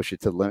 test it, push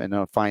it to the limit. And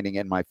then finding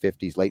in my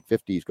 50s, late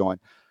 50s, going,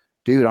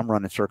 dude, I'm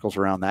running circles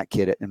around that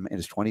kid in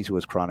his 20s who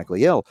was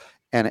chronically ill.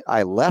 And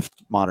I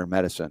left modern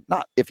medicine.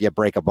 Not if you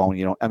break a bone,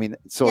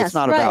 so yes, it's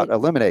not about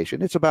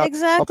elimination. It's about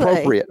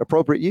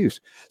appropriate use.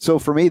 So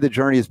for me, the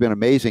journey has been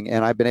amazing.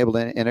 And I've been able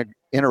to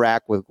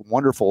interact with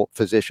wonderful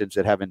physicians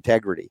that have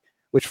integrity,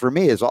 which for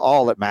me is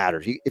all that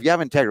matters. If you have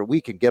integrity,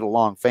 we can get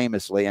along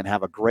famously and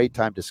have a great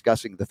time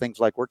discussing the things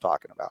like we're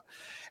talking about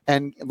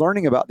and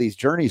learning about these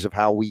journeys of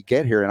how we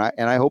get here.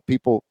 And I hope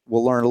people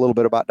will learn a little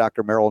bit about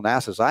Dr. Meryl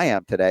Nass, as I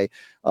am today,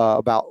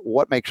 about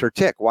what makes her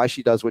tick, why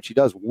she does what she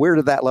does. Where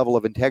did that level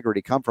of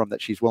integrity come from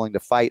that she's willing to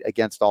fight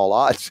against all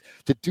odds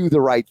to do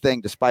the right thing,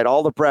 despite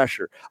all the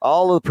pressure,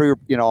 all of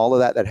all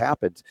of that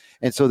happens.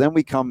 And so then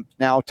we come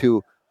now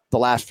to the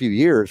last few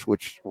years,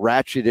 which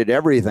ratcheted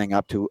everything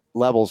up to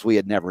levels we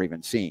had never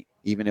even seen,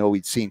 even though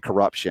we'd seen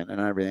corruption and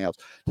everything else,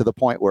 to the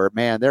point where,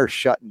 man, they're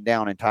shutting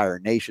down entire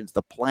nations.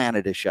 The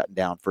planet is shutting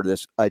down for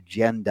this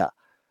agenda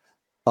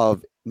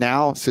of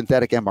now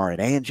synthetic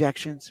mRNA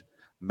injections,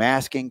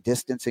 masking,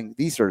 distancing.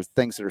 These are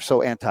things that are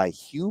so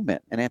anti-human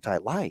and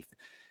anti-life.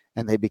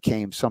 And they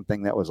became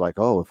something that was like,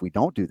 oh, if we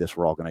don't do this,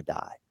 we're all going to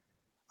die.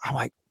 I'm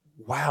like,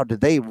 wow,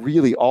 did they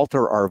really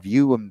alter our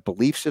view and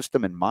belief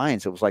system and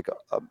minds? It was like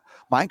a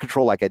mind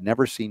control like I'd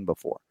never seen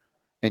before.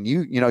 And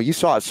you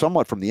saw it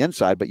somewhat from the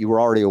inside, but you were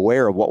already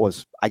aware of what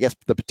was, I guess,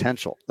 the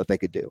potential that they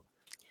could do.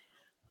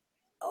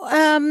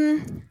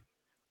 I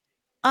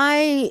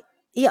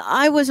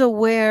was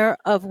aware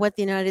of what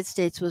the United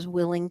States was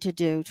willing to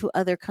do to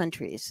other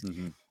countries.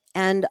 Mm-hmm.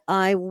 And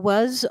I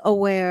was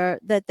aware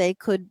that they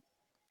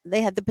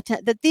had the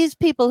potential, that these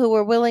people who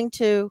were willing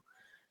to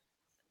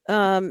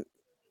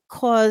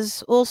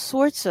cause all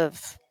sorts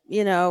of,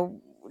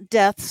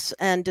 deaths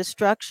and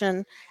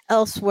destruction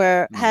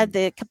elsewhere, had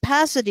the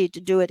capacity to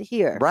do it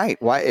here. Right.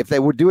 Why, if they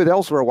would do it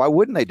elsewhere, why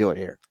wouldn't they do it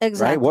here?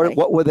 Exactly. Right?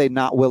 What were they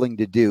not willing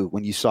to do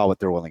when you saw what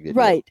they're willing to do?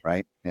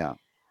 Right. Yeah.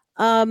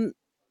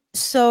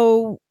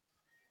 So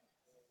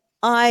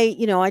I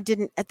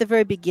didn't, at the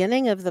very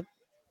beginning of the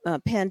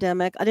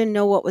pandemic, I didn't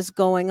know what was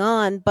going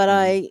on, but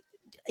I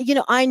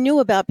knew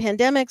about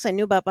pandemics. I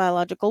knew about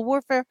biological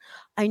warfare.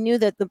 I knew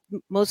that the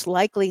most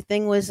likely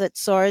thing was that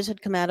SARS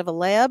had come out of a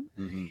lab.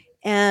 Mm-hmm.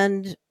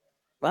 And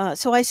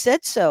so I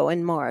said so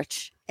in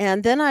March.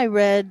 And then I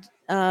read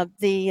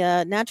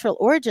the Natural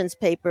Origins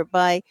paper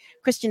by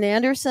Christian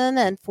Andersen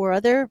and 4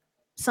 other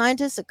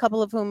scientists, a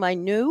couple of whom I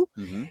knew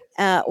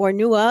or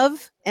knew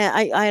of.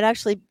 And I had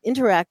actually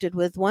interacted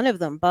with one of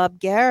them, Bob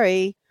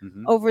Gary,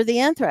 over the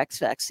anthrax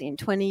vaccine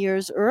 20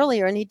 years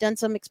earlier. And he'd done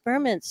some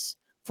experiments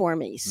for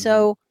me.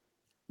 So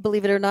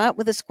believe it or not,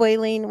 with a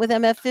squalene with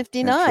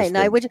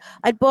MF59.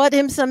 I'd bought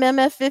him some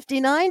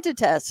MF59 to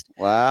test.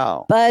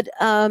 Wow. But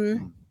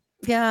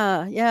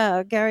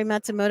yeah, Gary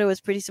Matsumoto was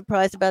pretty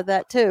surprised about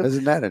that too.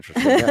 Isn't that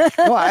interesting? Yeah.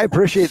 No, I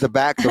appreciate the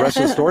rest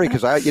of the story,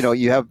 because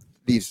you have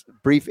these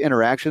brief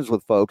interactions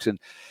with folks, and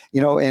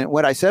and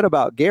what I said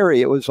about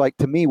Gary, it was like,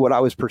 to me, what I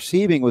was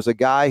perceiving was a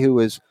guy who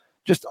was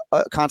just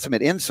a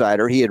consummate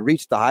insider. He had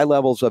reached the high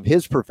levels of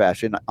his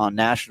profession on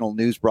national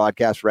news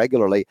broadcasts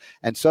regularly,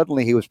 and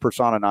suddenly he was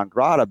persona non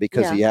grata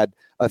because he had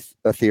a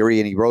theory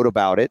and he wrote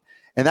about it.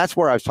 And that's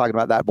where I was talking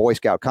about that Boy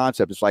Scout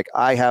concept. It's like,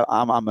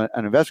 I'm an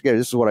investigator.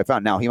 This is what I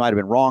found. Now, he might have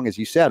been wrong, as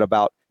you said,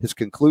 about his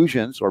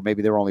conclusions, or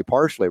maybe they were only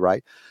partially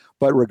right.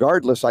 But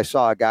regardless, I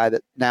saw a guy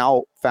that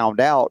now found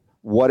out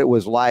what it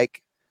was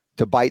like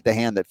to bite the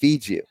hand that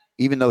feeds you.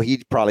 even though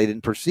he probably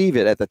didn't perceive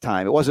it at the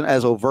time. It wasn't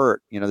as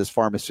overt, this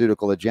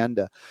pharmaceutical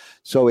agenda.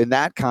 So in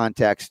that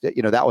context,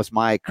 that was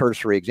my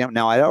cursory example.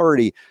 Now, I'd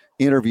already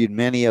interviewed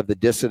many of the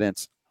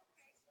dissidents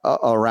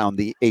around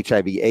the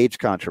HIV/AIDS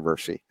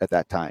controversy at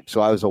that time.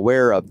 So I was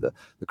aware of the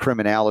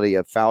criminality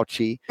of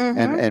Fauci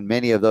and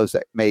many of those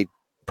that made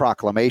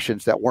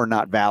proclamations that were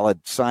not valid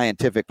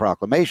scientific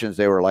proclamations.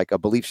 They were like a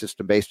belief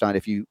system based on,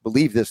 if you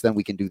believe this, then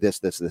we can do this,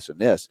 this, this, and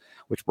this,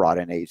 which brought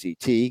in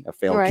AZT, a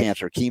failed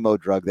cancer chemo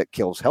drug that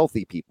kills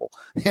healthy people.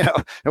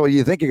 What do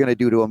you think you're going to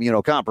do to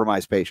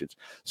immunocompromised patients?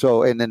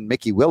 So, and then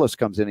Mickey Willis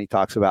comes in, he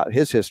talks about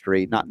his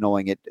history, not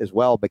knowing it as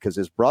well because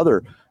his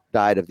brother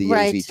died of the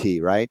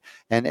AZT, right?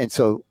 And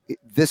so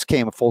this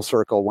came full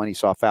circle when he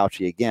saw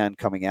Fauci again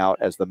coming out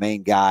as the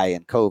main guy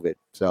in COVID.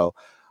 So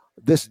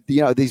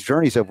these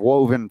journeys have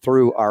woven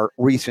through our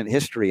recent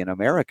history in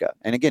America.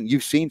 And again,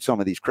 you've seen some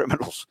of these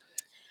criminals.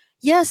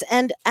 Yes,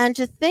 and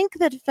to think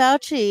that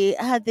Fauci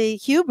had the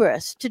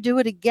hubris to do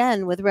it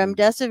again with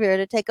remdesivir,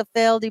 to take a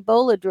failed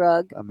Ebola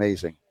drug.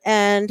 Amazing.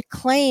 And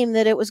claim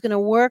that it was going to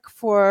work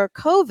for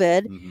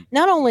COVID.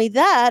 Not only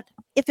that,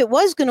 if it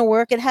was going to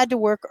work, it had to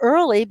work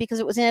early because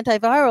it was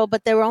antiviral,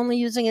 but they were only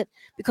using it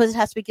because it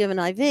has to be given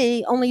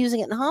IV, only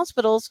using it in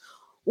hospitals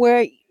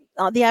where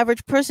the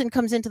average person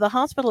comes into the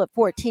hospital at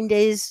 14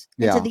 days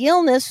into the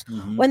illness.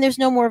 When there's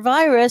no more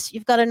virus,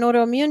 you've got an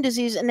autoimmune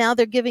disease, and now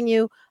they're giving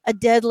you a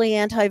deadly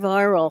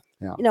antiviral.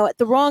 At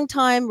the wrong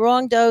time,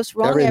 wrong dose,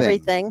 wrong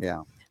everything.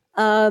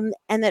 And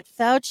that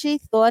Fauci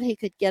thought he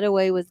could get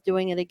away with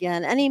doing it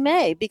again, and he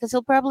may, because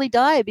he'll probably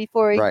die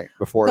before he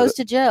goes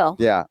to jail.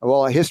 Yeah,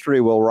 well,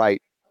 history will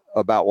write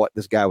about what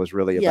this guy was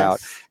really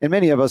about. And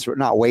many of us are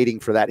not waiting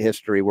for that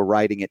history. We're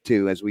writing it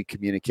too as we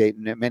communicate.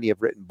 And many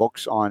have written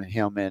books on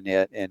him and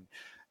it. And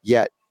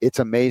yet it's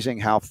amazing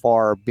how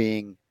far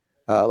being,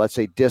 let's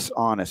say,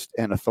 dishonest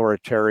and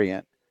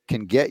authoritarian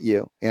can get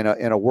you in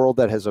a world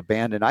that has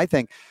abandoned, I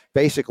think,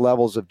 basic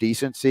levels of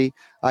decency.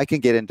 I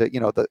can get into,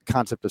 the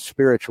concept of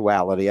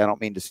spirituality. I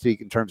don't mean to speak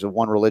in terms of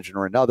one religion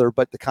or another,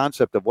 but the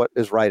concept of what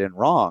is right and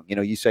wrong.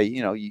 You say,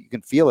 you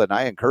can feel it. And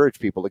I encourage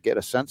people to get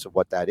a sense of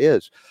what that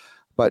is.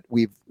 But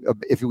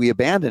if we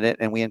abandon it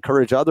and we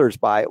encourage others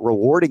by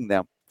rewarding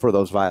them for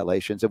those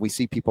violations, and we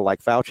see people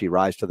like Fauci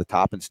rise to the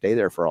top and stay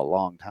there for a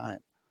long time.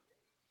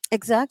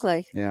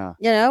 Exactly. Yeah.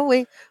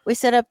 We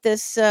set up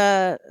this,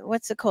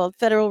 what's it called?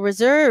 Federal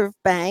Reserve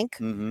Bank,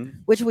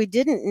 which we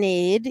didn't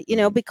need,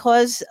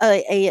 because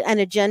an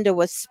agenda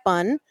was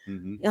spun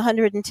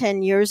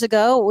 110 years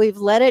ago. We've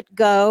let it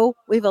go.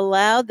 We've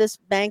allowed this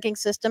banking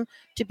system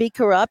to be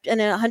corrupt.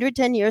 And in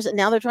 110 years, and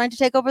now they're trying to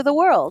take over the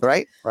world.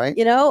 Right.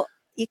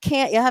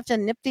 You have to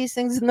nip these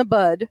things in the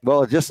bud.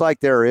 Well, just like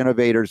there are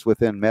innovators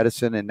within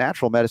medicine and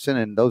natural medicine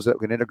and those that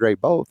can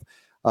integrate both,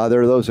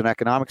 there are those in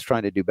economics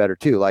trying to do better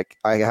too. Like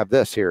I have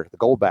this here, the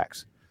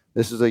goldbacks.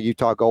 This is a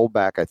Utah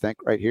goldback, I think,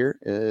 right here.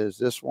 Is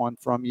this one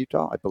from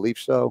Utah? I believe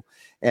so.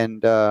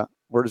 And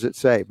where does it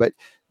say? But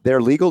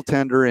they're legal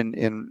tender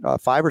in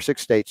 5 or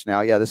 6 states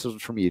now. Yeah, this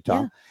is from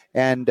Utah. Yeah.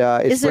 And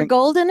is there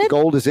gold in it?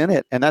 Gold is in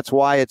it, and that's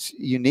why it's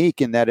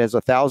unique in that it has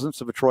 1/1000th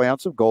of a troy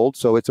ounce of gold.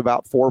 So it's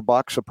about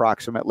 $4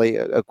 approximately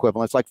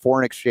equivalent. It's like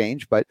foreign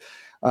exchange, but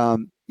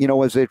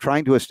as they're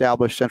trying to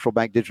establish central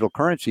bank digital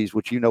currencies,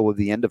 which with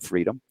the end of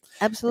freedom,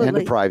 absolutely, end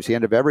of privacy,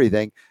 end of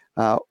everything.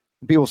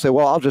 People say,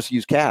 well, I'll just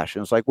use cash.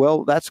 And it's like,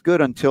 well, that's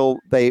good until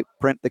they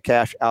print the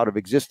cash out of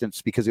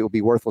existence because it will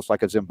be worthless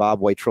like a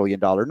Zimbabwe $1 trillion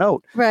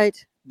note.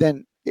 Right.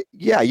 Then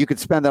you could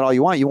spend that all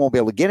you want. You won't be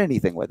able to get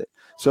anything with it.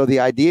 So the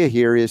idea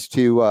here is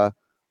to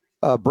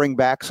bring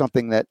back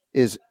something that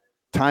is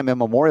time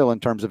immemorial in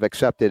terms of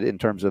accepted, in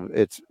terms of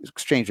its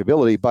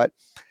exchangeability. But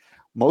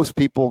most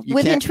people,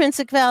 with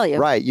intrinsic value,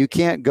 right? You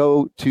can't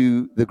go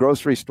to the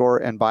grocery store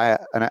and buy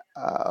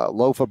a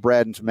loaf of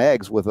bread and some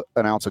eggs with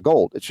an ounce of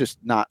gold. It's just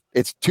not.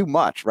 It's too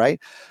much,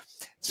 right?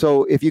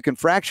 So if you can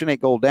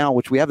fractionate gold down,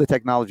 which we have the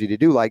technology to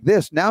do like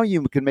this, now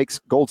you can make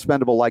gold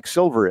spendable like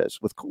silver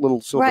is with little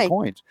silver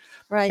coins.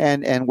 Right.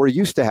 And we're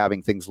used to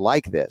having things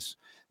like this.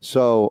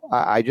 So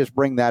I just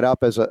bring that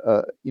up as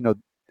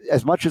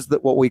as much as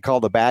what we call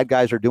the bad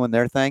guys are doing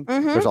their thing,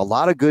 there's a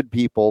lot of good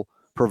people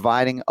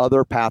providing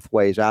other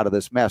pathways out of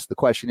this mess. The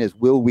question is,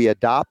 will we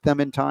adopt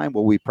them in time?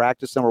 Will we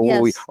practice them, or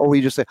will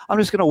we just say, I'm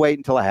just going to wait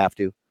until I have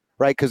to,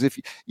 right? Because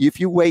if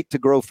you wait to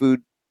grow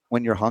food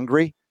when you're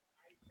hungry,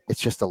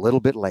 it's just a little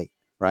bit late,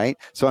 right?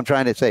 So I'm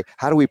trying to say,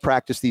 how do we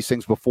practice these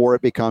things before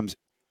it becomes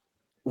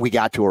we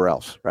got to or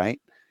else, right?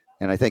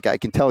 And I think I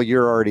can tell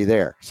you're already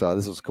there. So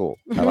this is cool.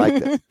 I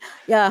like this.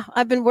 Yeah,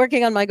 I've been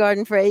working on my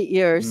garden for 8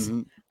 years.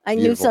 I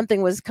knew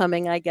something was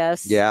coming, I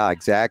guess. Yeah,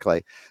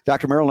 exactly.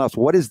 Dr. Meryl Nass,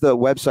 what is the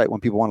website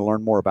when people want to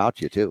learn more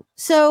about you too?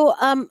 So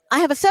I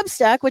have a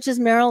Substack, which is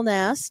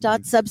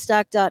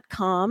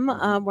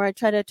merylnass.substack.com, where I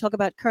try to talk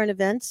about current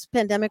events,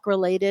 pandemic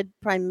related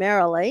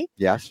primarily.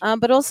 Yes.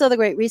 But also the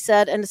Great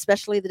Reset and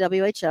especially the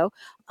WHO.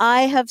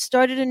 I have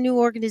started a new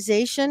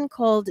organization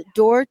called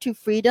Door to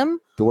Freedom.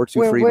 Door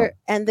to Freedom.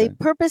 And the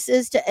purpose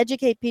is to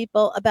educate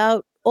people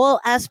about all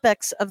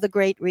aspects of the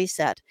Great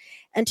Reset,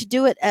 and to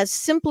do it as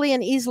simply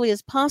and easily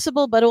as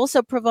possible, but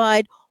also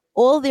provide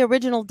all the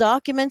original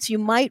documents you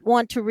might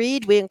want to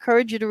read. We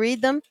encourage you to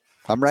read them.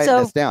 I'm writing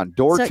this down.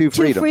 Door to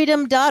Freedom.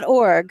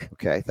 tofreedom.org.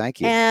 Okay,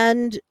 thank you.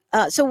 And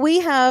so we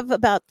have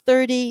about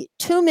 30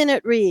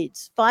 2-minute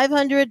reads,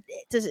 500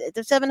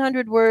 to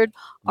 700 word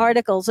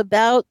articles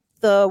about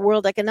the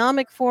World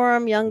Economic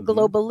Forum, young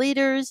global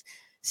leaders,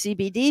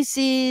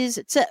 CBDCs,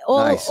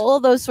 all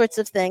those sorts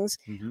of things.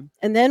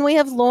 And then we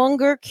have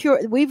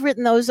we've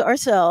written those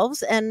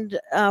ourselves, and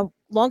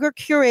longer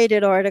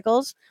curated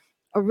articles,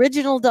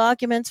 original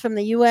documents from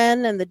the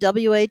UN and the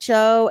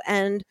WHO,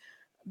 and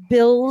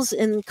bills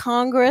in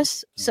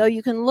Congress. So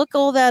you can look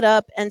all that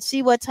up and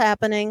see what's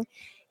happening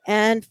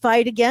and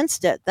fight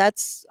against it.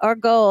 That's our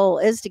goal,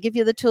 is to give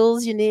you the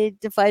tools you need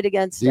to fight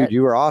against it. Dude,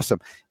 you were awesome.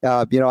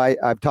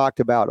 I've talked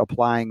about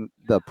applying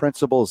the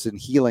principles in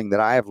healing that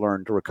I have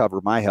learned to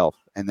recover my health,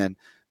 and then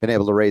been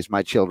able to raise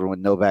my children with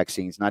no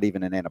vaccines, not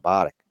even an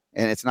antibiotic.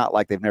 And it's not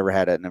like they've never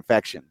had an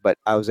infection, but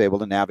I was able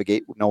to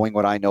navigate knowing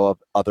what I know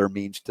of other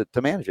means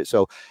to manage it.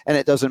 So, and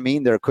it doesn't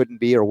mean there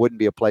couldn't be or wouldn't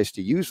be a place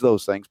to use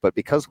those things, but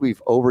because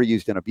we've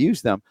overused and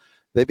abused them,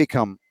 they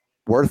become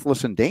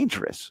worthless and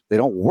dangerous. They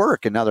don't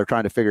work, and now they're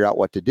trying to figure out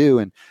what to do.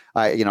 And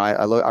I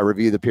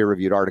review the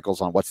peer-reviewed articles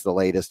on what's the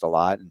latest a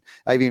lot, and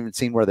I've even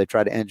seen where they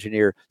try to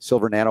engineer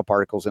silver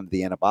nanoparticles into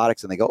the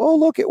antibiotics, and they go, "Oh,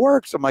 look, it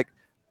works." I'm like,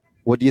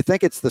 well, do you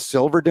think it's the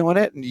silver doing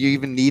it, and you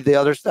even need the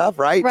other stuff,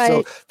 right?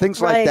 So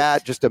things like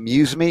that just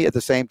amuse me. At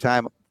the same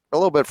time, a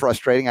little bit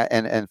frustrating.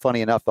 And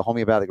funny enough, the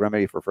homeopathic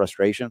remedy for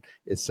frustration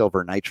is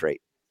silver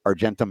nitrate.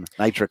 Argentum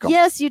nitricum.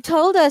 Yes, you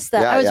told us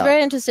that. I was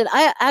very interested.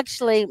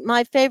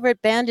 My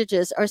favorite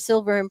bandages are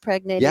silver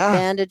impregnated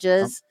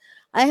bandages.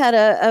 I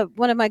had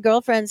one of my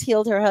girlfriends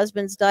healed her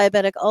husband's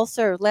diabetic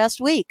ulcer last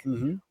week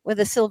with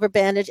a silver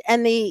bandage,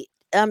 and the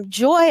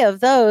joy of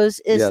those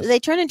is they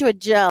turn into a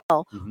gel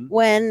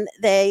when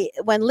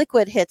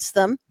liquid hits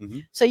them.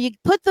 So you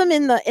put them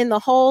in the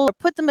hole or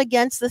put them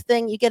against the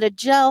thing, you get a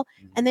gel,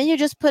 and then you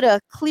just put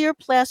a clear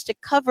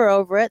plastic cover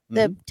over it.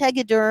 The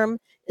Tegaderm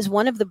is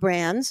one of the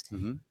brands,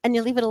 and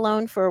you leave it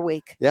alone for a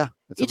week. Yeah,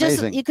 it's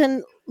amazing. You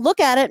can look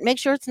at it, make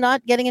sure it's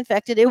not getting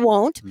infected. It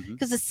won't,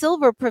 because the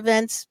silver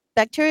prevents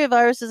bacteria,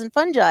 viruses, and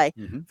fungi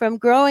from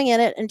growing in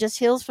it, and just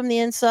heals from the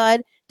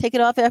inside. Take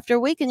it off after a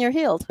week and you're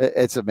healed.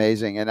 It's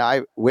amazing. And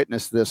I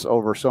witnessed this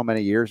over so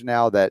many years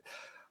now that,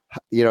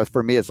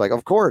 for me, it's like,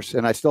 of course,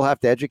 and I still have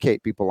to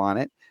educate people on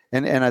it.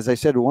 And as I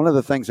said, one of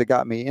the things that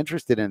got me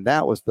interested in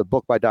that was the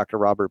book by Dr.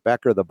 Robert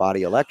Becker, The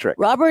Body Electric.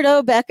 Robert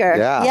O. Becker.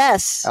 Yeah.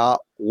 Yes.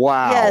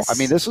 Wow. Yes. I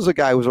mean, this is a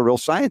guy who's a real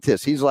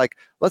scientist. He's like,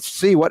 let's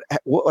see what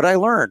I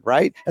learned,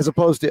 right? As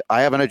opposed to,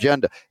 I have an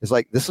agenda. It's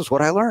like, this is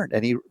what I learned.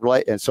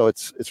 And so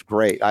it's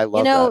great. I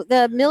love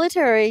that. The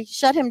military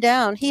shut him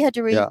down. He had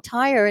to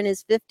retire in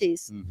his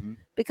 50s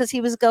because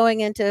he was going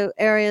into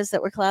areas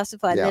that were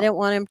classified. They didn't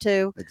want him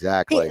to.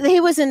 Exactly. He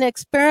was an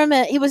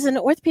experiment. He was an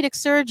orthopedic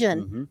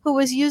surgeon who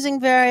was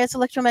using various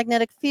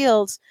electromagnetic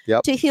fields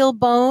to heal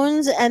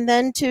bones and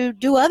then to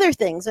do other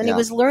things. And he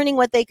was learning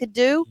what they could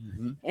do.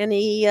 And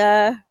he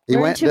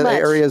went to the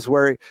areas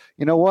where,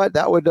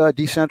 that would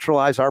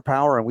decentralize our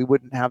power, and we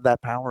wouldn't have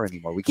that power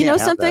anymore. We can't have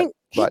something.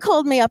 He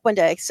called me up one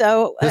day.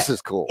 So this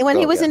is cool. When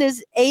he was in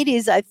his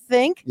 80s, I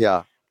think.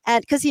 Yeah.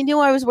 And because he knew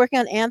I was working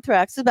on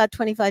anthrax about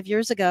 25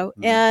 years ago.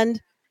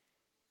 And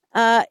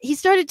he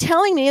started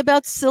telling me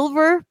about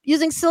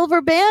using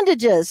silver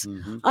bandages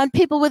on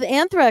people with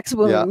anthrax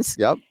wounds.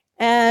 Yep.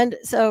 And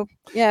so,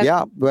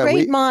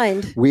 great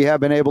mind. We have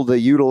been able to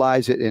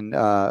utilize it in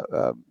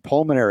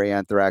pulmonary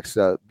anthrax.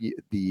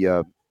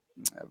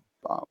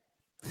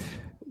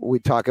 We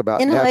talk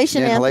about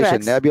inhalation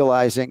anthrax.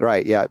 Nebulizing,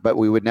 right? Yeah, but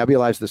we would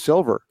nebulize the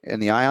silver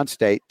in the ion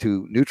state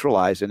to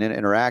neutralize and then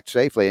interact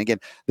safely. And again,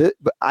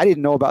 but I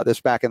didn't know about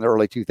this back in the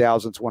early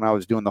 2000s when I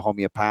was doing the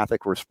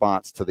homeopathic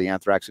response to the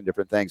anthrax and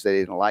different things. They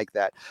didn't like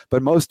that,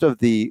 but most of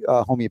the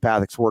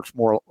homeopathics works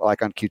more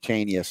like on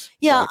cutaneous.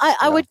 Yeah,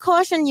 I would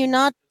caution you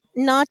not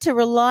to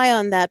rely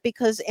on that,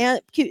 because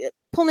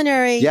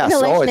pulmonary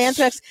inhalation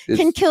anthrax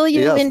can kill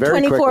you in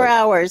 24 quickly.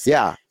 Hours.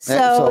 Yeah.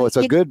 So it's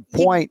a good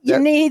point. You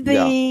need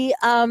the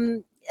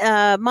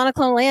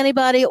monoclonal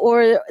antibody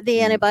or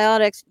the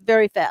antibiotics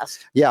very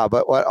fast. Yeah.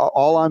 But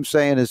all I'm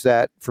saying is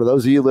that for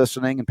those of you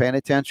listening and paying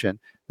attention,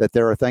 that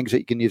there are things that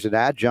you can use as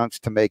adjuncts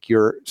to make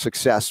your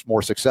success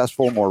more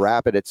successful, more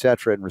rapid, et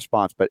cetera, in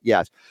response. But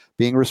yes,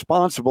 being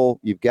responsible,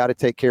 you've got to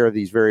take care of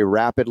these very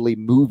rapidly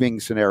moving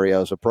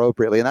scenarios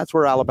appropriately. And that's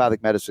where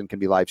allopathic medicine can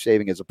be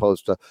life-saving as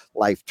opposed to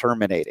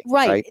life-terminating.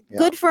 Right.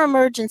 Good for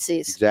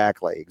emergencies.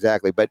 Exactly.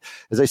 But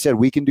as I said,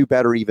 we can do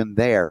better even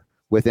there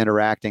with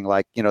interacting,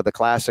 like, the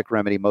classic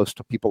remedy most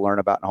people learn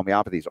about in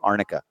homeopathy is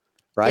arnica.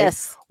 Right?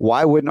 Yes.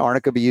 Why wouldn't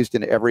arnica be used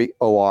in every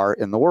OR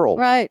in the world?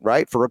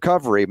 Right. For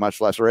recovery, much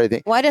less for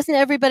anything. Why doesn't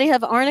everybody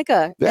have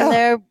arnica in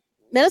their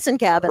medicine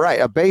cabinet? Right.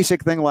 A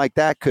basic thing like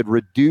that could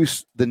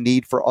reduce the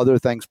need for other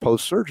things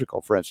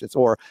post-surgical, for instance,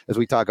 or as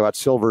we talk about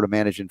silver to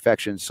manage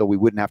infections, so we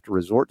wouldn't have to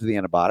resort to the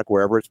antibiotic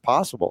wherever it's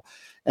possible.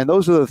 And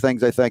those are the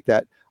things I think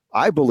that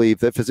I believe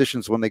that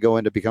physicians, when they go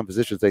in to become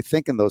physicians, they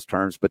think in those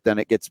terms, but then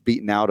it gets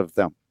beaten out of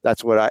them.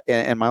 That's what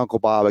and my Uncle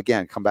Bob,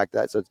 again, come back to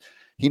that, says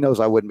he knows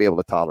I wouldn't be able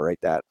to tolerate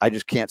that. I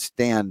just can't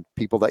stand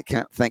people that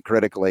can't think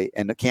critically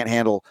and that can't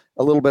handle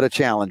a little bit of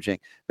challenging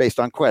based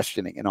on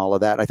questioning and all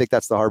of that. I think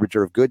that's the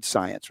harbinger of good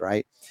science,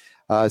 right?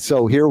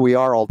 So here we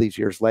are all these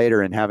years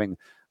later and having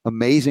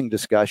amazing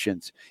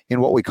discussions in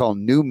what we call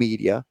new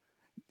media.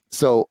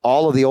 So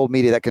all of the old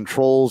media that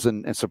controls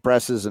and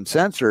suppresses and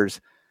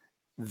censors,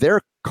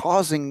 they're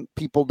causing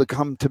people to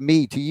come to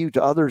me, to you,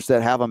 to others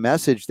that have a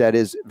message that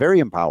is very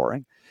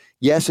empowering.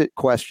 Yes, it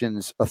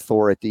questions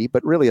authority,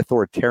 but really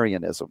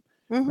authoritarianism,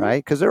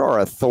 right? Because there are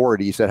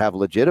authorities that have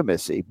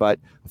legitimacy, but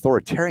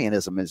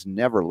authoritarianism is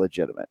never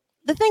legitimate.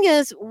 The thing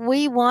is,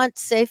 we want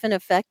safe and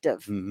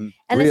effective. And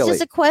Really? It's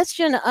just a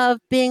question of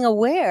being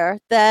aware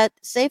that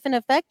safe and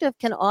effective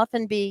can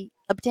often be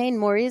obtained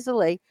more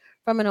easily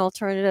from an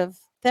alternative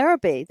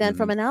therapy than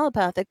from an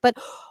allopathic. But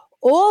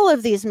all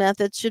of these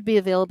methods should be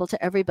available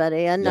to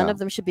everybody, and none of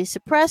them should be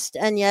suppressed.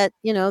 And yet,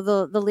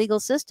 the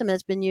legal system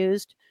has been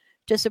used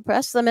to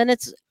suppress them. And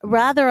it's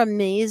rather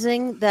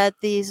amazing that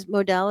these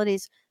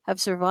modalities have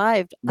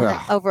survived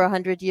over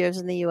 100 years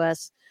in the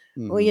U.S.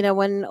 Well,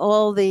 when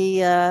all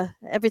the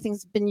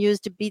everything's been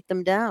used to beat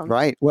them down.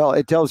 Right. Well,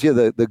 it tells you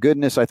the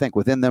goodness, I think,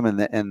 within them,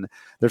 and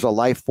there's a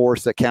life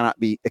force that cannot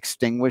be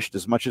extinguished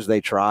as much as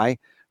they try.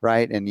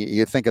 Right. And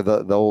you think of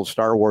the old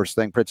Star Wars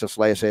thing, Princess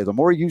Leia say, the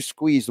more you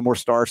squeeze, the more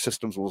star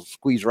systems will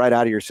squeeze right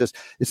out of your system.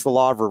 It's the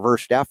law of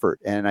reversed effort.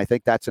 And I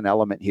think that's an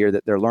element here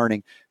that they're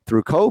learning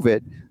through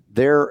COVID.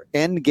 Their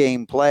end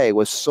game play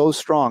was so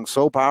strong,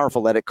 so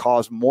powerful that it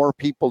caused more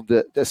people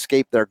to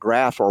escape their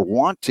grasp or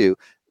want to,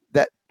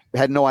 that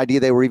had no idea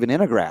they were even in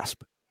a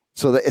grasp.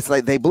 So that it's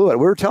like they blew it.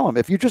 We were telling them,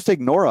 if you just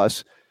ignore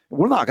us,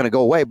 we're not going to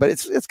go away. But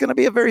it's going to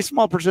be a very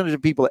small percentage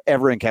of people that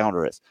ever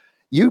encounter us.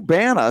 You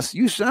ban us,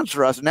 you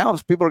censor us. Now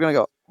people are going to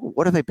go,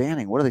 what are they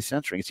banning? What are they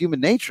censoring? It's human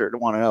nature to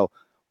want to know,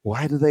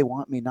 why do they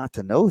want me not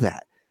to know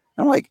that?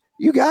 I'm like,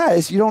 you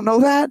guys, you don't know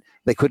that?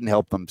 They couldn't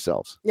help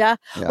themselves. Yeah.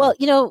 Well,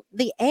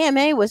 the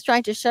AMA was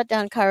trying to shut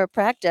down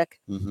chiropractic,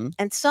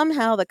 and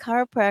somehow the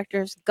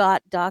chiropractors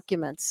got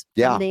documents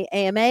from the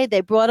AMA.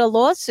 They brought a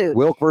lawsuit.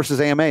 Wilk versus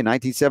AMA,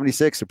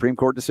 1976, Supreme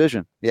Court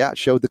decision. Yeah, it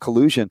showed the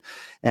collusion.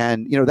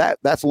 And,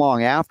 that's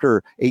long after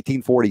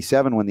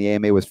 1847 when the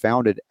AMA was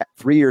founded,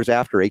 3 years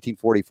after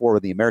 1844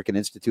 when the American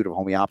Institute of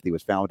Homeopathy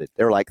was founded.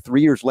 They're like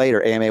 3 years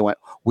later, AMA went,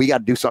 we got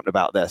to do something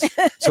about this.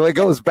 So it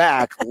goes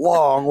back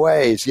long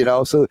ways,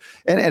 So,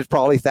 and it's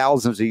probably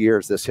thousands of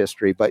years, this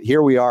history. But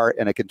here we are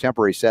in a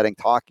contemporary setting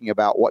talking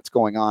about what's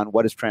going on,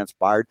 what has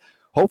transpired,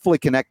 hopefully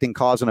connecting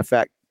cause and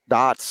effect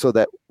dots so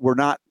that we're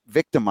not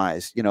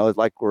victimized,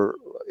 like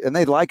and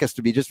they'd like us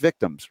to be just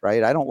victims,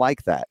 right? I don't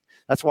like that.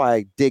 That's why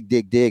I dig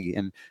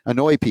and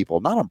annoy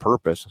people, not on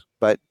purpose,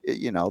 but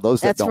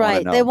those that don't want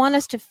to know. They want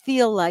us to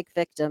feel like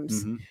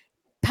victims,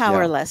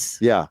 powerless.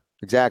 Yeah,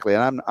 exactly.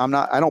 And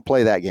I don't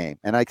play that game.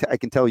 And I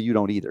can tell you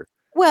don't either.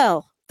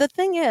 Well, the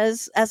thing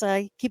is, as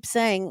I keep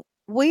saying,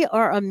 we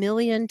are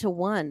 1,000,000 to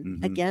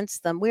 1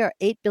 against them. We are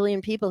 8 billion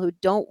people who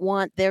don't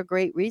want their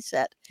great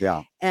reset.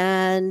 Yeah.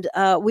 And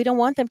we don't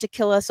want them to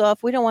kill us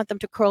off. We don't want them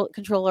to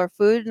control our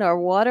food and our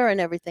water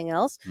and everything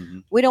else.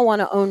 We don't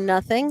want to own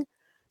nothing.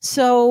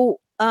 So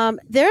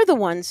they're the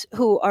ones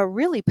who are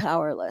really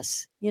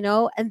powerless,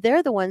 and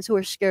they're the ones who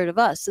are scared of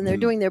us. And they're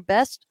doing their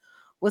best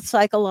with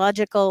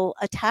psychological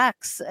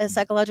attacks,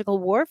 psychological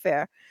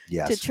warfare,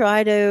 to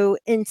try to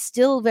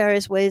instill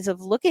various ways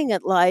of looking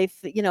at life,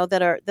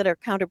 that are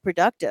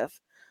counterproductive.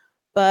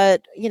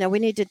 But, we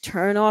need to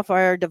turn off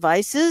our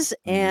devices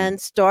and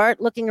start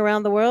looking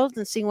around the world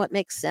and seeing what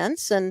makes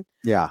sense. And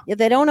if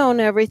they don't own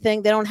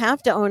everything, they don't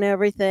have to own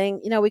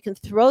everything. We can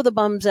throw the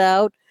bums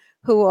out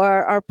who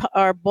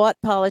are bought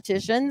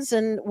politicians,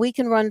 and we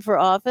can run for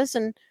office,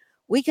 and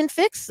we can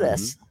fix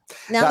this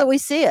now that we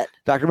see it.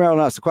 Dr. Meryl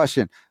Nass, the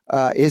question,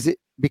 is it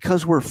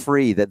because we're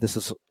free that this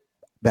has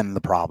been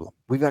the problem?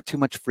 We've got too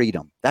much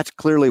freedom. That's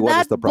clearly what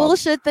is the problem. That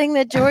bullshit thing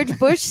that George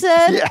Bush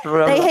said,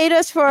 they hate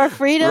us for our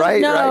freedom.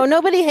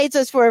 Nobody hates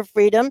us for our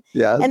freedom.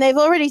 Yeah. And they've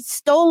already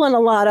stolen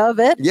a lot of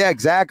it. Yeah,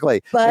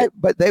 exactly.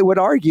 But they would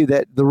argue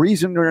that the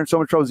reason we're in so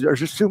much trouble is there's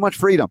just too much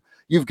freedom.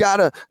 We've got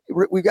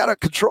to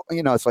control,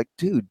 it's like,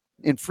 dude,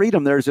 in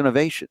freedom, there's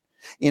innovation.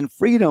 In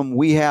freedom,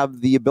 we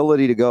have the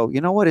ability to go, you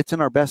know what? It's in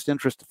our best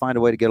interest to find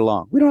a way to get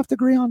along. We don't have to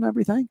agree on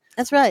everything.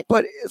 That's right.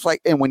 But it's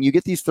like, and when you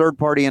get these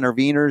third-party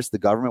interveners, the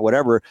government,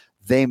 whatever,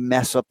 they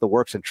mess up the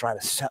works and try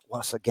to set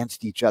us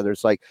against each other.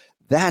 It's like,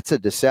 that's a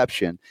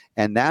deception.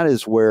 And that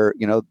is where,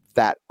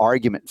 that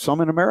argument,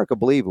 some in America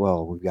believe,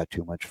 well, we've got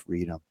too much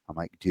freedom. I'm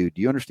like, dude,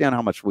 do you understand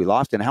how much we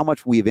lost and how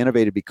much we've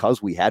innovated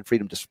because we had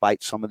freedom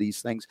despite some of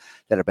these things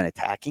that have been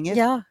attacking it?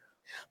 Yeah.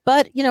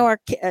 But,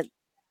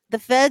 the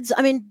feds,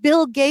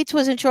 Bill Gates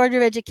was in charge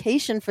of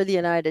education for the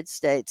United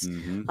States.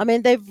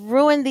 They've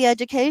ruined the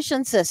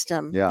education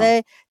system.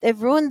 Yeah.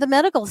 They've ruined the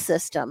medical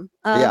system.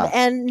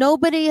 And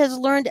nobody has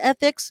learned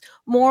ethics,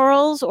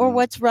 morals, or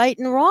what's right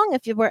and wrong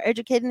if you were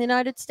educated in the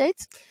United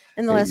States.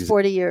 in the last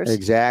 40 years.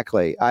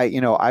 Exactly.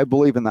 I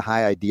believe in the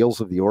high ideals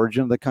of the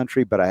origin of the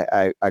country, but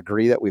I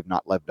agree that we've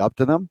not lived up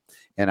to them.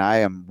 And I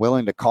am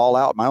willing to call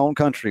out my own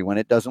country when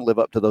it doesn't live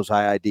up to those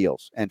high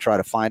ideals and try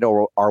to find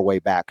our way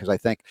back. Because I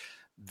think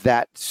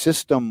that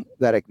system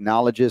that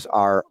acknowledges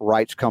our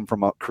rights come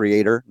from a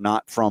creator,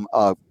 not from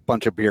a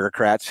bunch of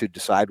bureaucrats who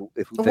decide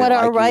what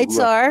our rights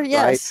are.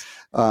 Yes,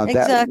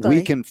 exactly. That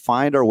we can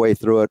find our way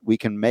through it. We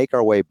can make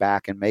our way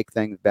back and make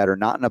things better,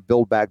 not in a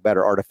build back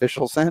better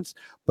artificial sense,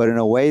 but in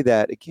a way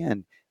that,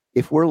 again,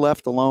 if we're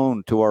left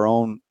alone to our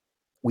own,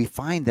 we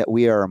find that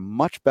we are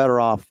much better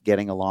off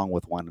getting along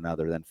with one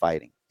another than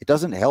fighting. It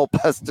doesn't help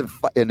us to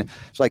fight. And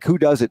it's like, who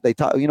does it? They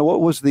talk,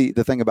 what was the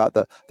thing about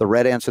the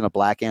red ants and the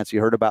black ants? You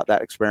heard about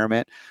that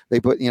experiment? They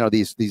put,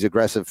 these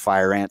aggressive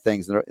fire ant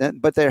things,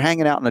 but they're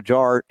hanging out in a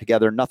jar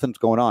together. Nothing's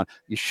going on.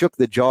 You shook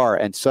the jar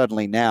and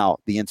suddenly now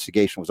the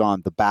instigation was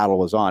on, the battle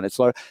was on. It's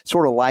sort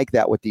of like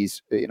that with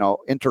these,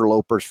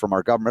 interlopers from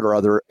our government or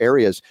other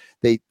areas.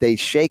 They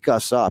shake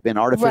us up in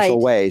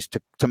artificial ways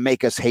to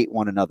make us hate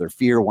one another,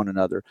 fear one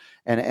another.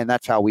 And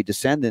that's how we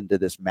descend into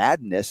this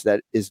madness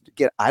that is,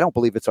 I don't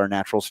believe it's our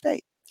natural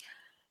state.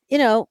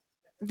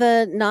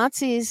 The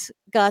Nazis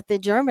got the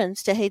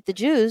Germans to hate the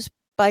Jews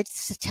by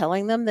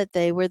telling them that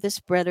they were the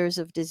spreaders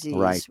of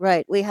disease.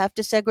 Right. We have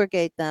to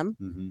segregate them.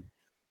 Mm-hmm.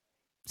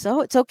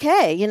 So it's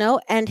okay,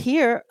 and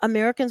here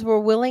Americans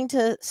were willing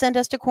to send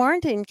us to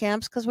quarantine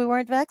camps because we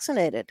weren't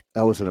vaccinated.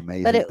 That was an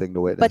amazing thing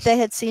to witness. But they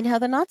had seen how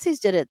the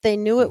Nazis did it. They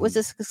knew it was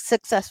a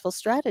successful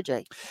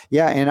strategy.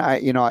 Yeah. And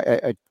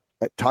I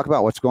talk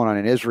about what's going on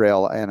in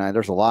Israel, and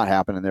there's a lot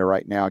happening there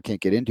right now I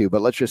can't get into,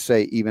 but let's just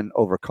say even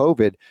over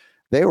COVID,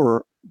 they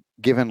were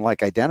given like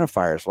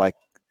identifiers, like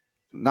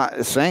not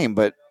the same,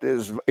 but it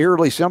was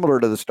eerily similar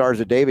to the Stars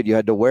of David you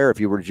had to wear if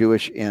you were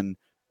Jewish in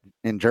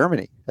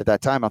Germany at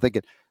that time. I'm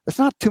thinking, that's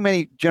not too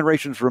many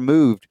generations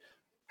removed.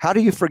 How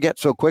do you forget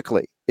so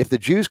quickly? If the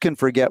Jews can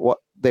forget what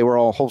they were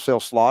all wholesale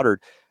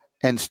slaughtered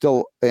and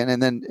still, and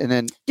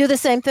then do the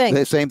same thing.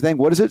 The same thing.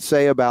 What does it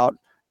say about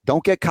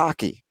don't get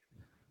cocky,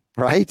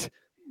 right?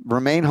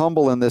 Remain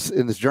humble in this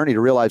journey to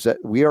realize that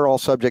we are all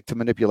subject to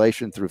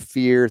manipulation through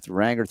fear,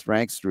 through anger, through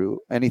angst, through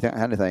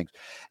anything.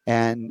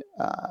 And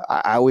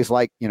I always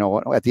like,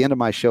 at the end of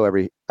my show,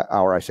 every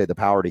hour I say the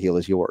power to heal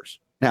is yours.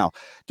 Now,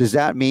 does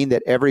that mean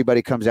that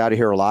everybody comes out of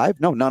here alive?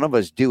 No, none of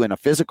us do in a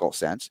physical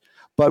sense,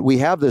 but we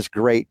have this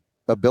great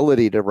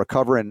ability to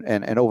recover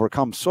and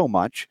overcome so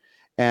much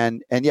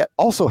and yet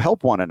also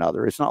help one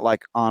another. It's not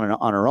like on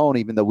our own,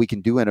 even though we can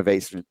do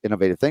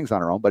innovative things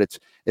on our own, but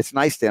it's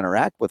nice to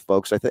interact with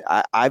folks.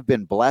 I've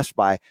been blessed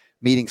by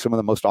meeting some of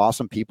the most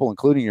awesome people,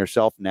 including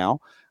yourself now,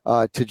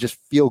 to just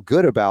feel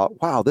good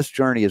about, wow, this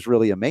journey is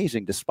really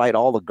amazing, despite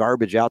all the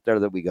garbage out there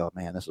that we go,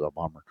 man, this is a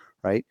bummer,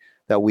 right?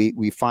 That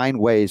we find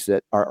ways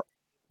that are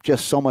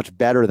just so much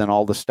better than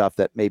all the stuff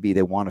that maybe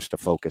they want us to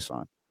focus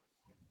on.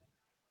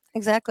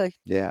 Exactly.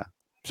 Yeah.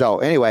 So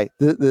anyway,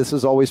 this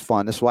is always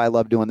fun. This is why I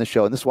love doing this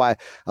show. And this is why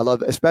I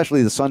love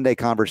especially the Sunday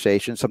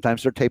conversations.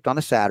 Sometimes they're taped on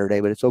a Saturday,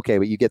 but it's okay.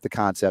 But you get the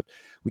concept.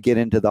 We get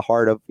into the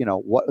heart of,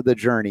 what the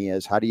journey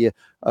is. How do you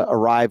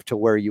arrive to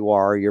where you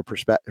are, your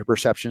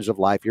perceptions of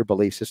life, your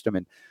belief system,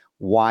 and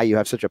why you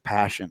have such a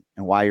passion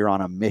and why you're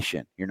on a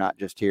mission. You're not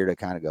just here to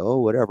kind of go, oh,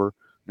 whatever.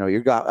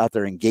 You're out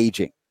there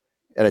engaging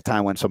at a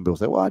time when some people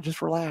say, well,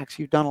 just relax.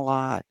 You've done a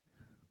lot.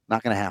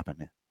 Not going to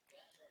happen.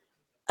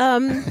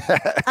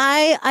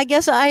 I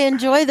guess I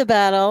enjoy the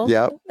battle.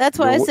 Yeah. That's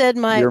why I said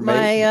my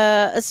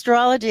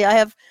astrology. I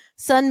have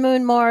Sun,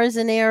 Moon, Mars,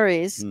 and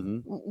Aries. Mm-hmm.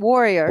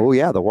 Warrior. Oh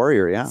yeah, the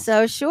warrior. Yeah.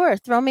 So sure,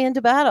 throw me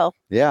into battle.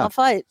 Yeah, I'll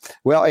fight.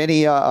 Well,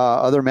 any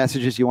other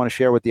messages you want to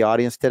share with the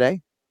audience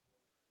today?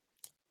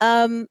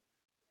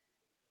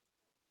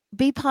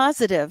 Be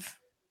positive.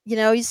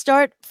 You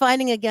start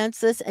fighting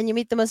against this and you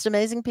meet the most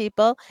amazing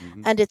people,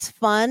 mm-hmm. and it's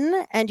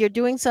fun, and you're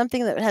doing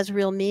something that has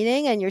real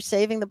meaning, and you're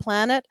saving the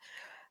planet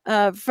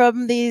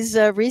from these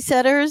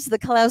resetters, the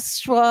Klaus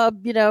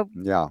Schwab,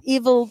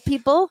 evil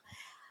people.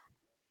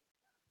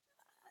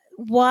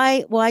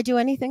 Why do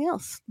anything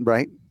else?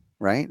 Right.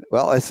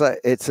 Well, it's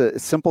a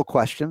simple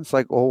question. It's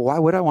like, well, why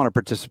would I want to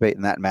participate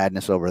in that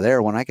madness over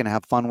there when I can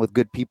have fun with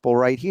good people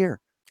right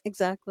here?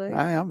 Exactly.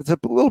 It's a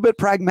little bit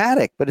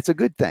pragmatic, but it's a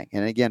good thing.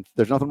 And again,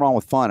 there's nothing wrong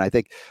with fun. I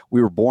think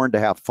we were born to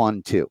have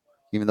fun too,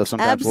 even though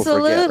sometimes we'll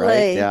forget,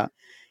 right? Yeah.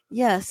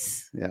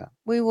 Yes. Yeah.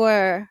 We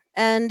were.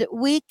 And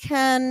we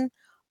can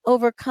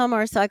overcome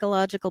our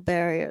psychological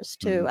barriers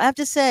too. Mm-hmm. I have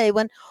to say,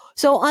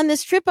 on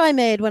this trip I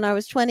made when I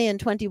was 20 and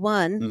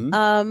 21,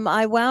 mm-hmm.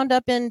 I wound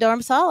up in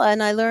Dharamsala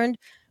and I learned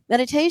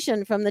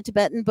meditation from the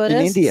Tibetan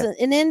Buddhists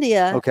in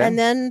India. Okay. And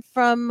then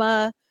from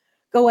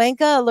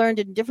Goenka, I learned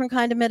a different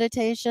kind of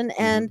meditation.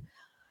 Mm-hmm. And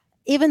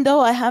even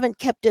though I haven't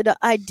kept it,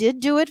 I did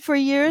do it for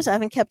years. I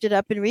haven't kept it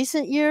up in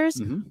recent years,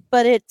 mm-hmm.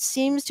 but it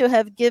seems to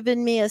have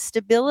given me a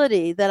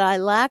stability that I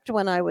lacked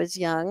when I was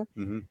young,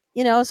 mm-hmm.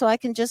 So I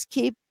can just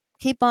keep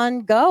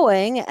on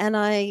going, and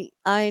I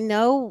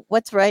know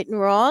what's right and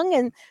wrong.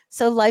 And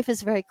so life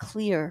is very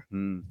clear,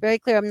 very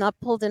clear. I'm not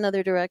pulled in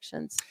other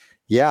directions.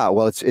 Yeah,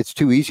 well, it's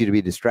too easy to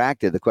be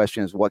distracted. The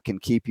question is, what can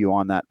keep you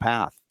on that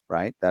path,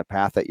 right? That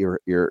path that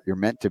you're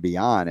meant to be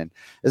on. And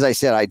as I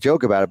said, I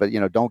joke about it,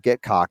 but don't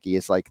get cocky.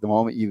 It's like the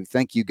moment you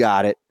think you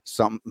got it,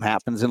 something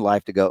happens in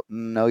life to go,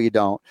 no, you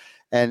don't.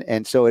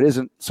 And so it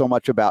isn't so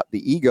much about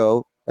the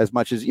ego as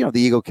much as, the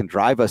ego can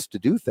drive us to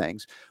do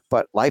things,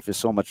 but life is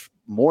so much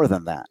more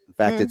than that. In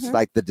fact, it's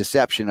like the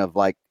deception of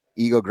like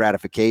ego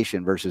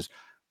gratification versus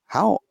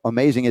how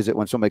amazing is it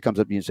when somebody comes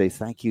up to you and say,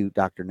 thank you,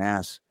 Dr.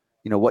 Nass.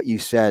 What you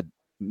said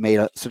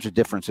made such a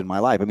difference in my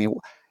life. I mean,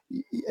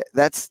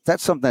 that's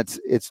something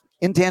it's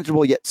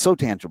intangible yet so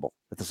tangible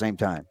at the same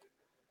time.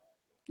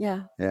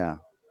 Yeah.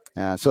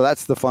 So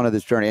that's the fun of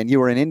this journey. And you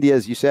were in India,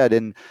 as you said,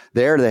 and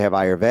there they have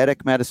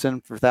Ayurvedic medicine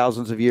for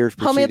thousands of years.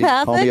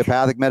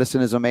 Homeopathic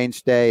medicine is a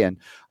mainstay, and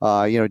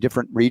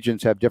different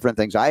regions have different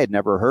things I had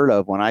never heard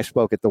of. When I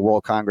spoke at the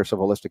World Congress of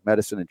Holistic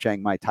Medicine in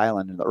Chiang Mai,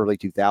 Thailand, in the early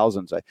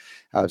 2000s,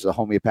 I was a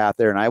homeopath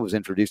there, and I was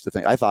introduced to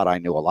things. I thought I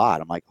knew a lot.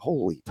 I'm like,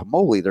 holy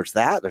tamale, there's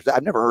that.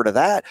 I've never heard of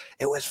that.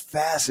 It was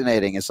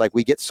fascinating. It's like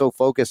we get so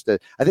focused.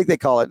 I think they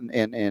call it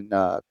in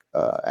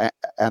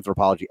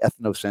anthropology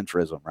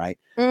ethnocentrism, right?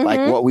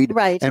 Like what we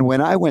right. And when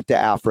I went to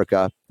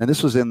Africa, and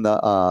this was in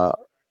the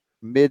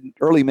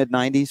early mid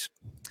 90s,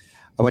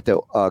 I went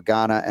to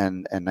Ghana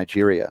and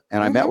Nigeria,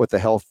 and I met with the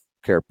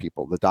healthcare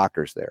people, the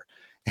doctors there,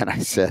 and I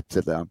said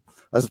to them,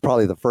 "This is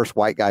probably the first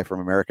white guy from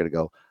America to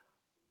go,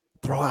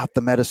 throw out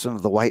the medicine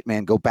of the white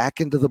man, go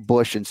back into the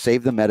bush and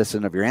save the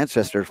medicine of your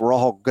ancestors. We're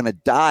all going to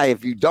die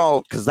if you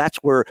don't, because that's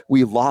where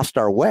we lost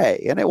our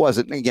way." And it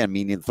wasn't, again,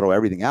 meaning to throw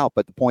everything out,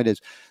 but the point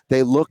is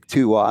they look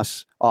to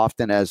us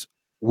often as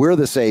we're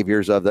the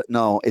saviors of that.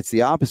 No, it's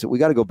the opposite. We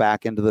got to go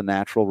back into the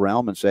natural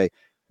realm and say,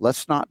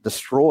 let's not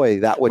destroy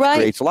that which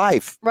creates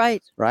life.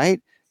 Right.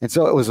 And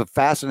so it was a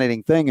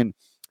fascinating thing. And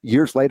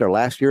years later,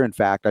 last year, in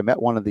fact, I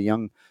met one of the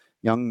young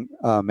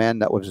men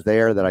that was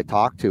there that I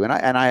talked to.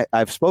 And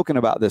I've spoken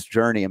about this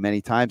journey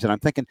many times, and I'm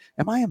thinking,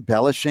 am I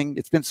embellishing?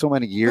 It's been so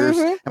many years.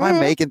 Am I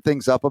making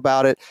things up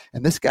about it?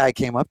 And this guy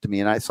came up to me,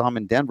 and I saw him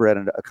in Denver at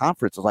a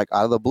conference. It was like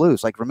out of the blue.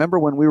 It's like, remember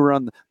when we were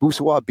on the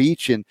Busawa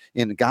beach in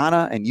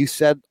Ghana and you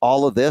said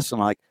all of this?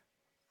 And I'm like,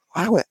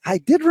 I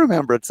did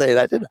remember it say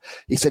that, didn't I?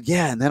 He said,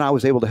 yeah. And then I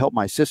was able to help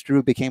my sister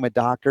who became a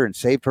doctor and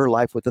saved her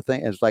life with the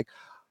thing. It's like,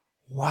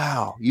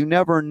 wow, you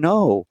never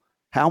know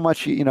how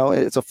much,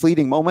 it's a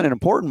fleeting moment, an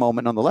important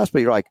moment nonetheless,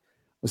 but you're like,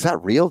 was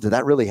that real? Did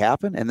that really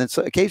happen? And then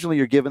so occasionally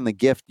you're given the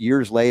gift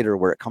years later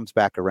where it comes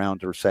back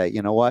around to say,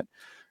 you know what?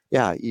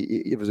 Yeah,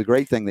 it was a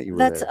great thing that you were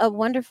there. That's there. a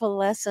wonderful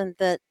lesson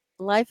that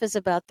life is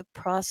about the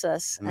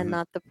process and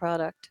not the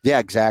product. Yeah,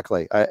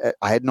 exactly. I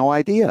had no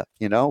idea,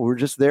 we're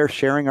just there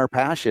sharing our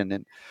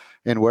passion,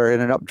 and we're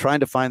ended up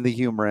trying to find the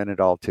humor in it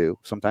all too.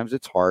 Sometimes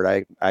it's hard,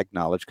 I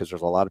acknowledge, because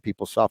there's a lot of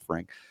people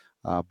suffering.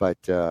 But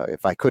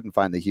if I couldn't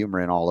find the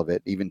humor in all of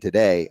it, even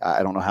today,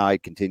 I don't know how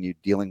I'd continue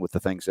dealing with the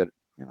things that,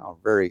 are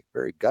very,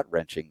 very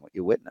gut-wrenching what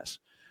you witness.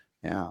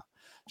 Yeah.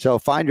 So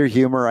find your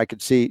humor. I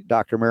could see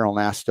Dr. Meryl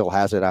Nass still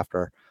has it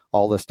after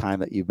all this time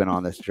that you've been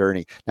on this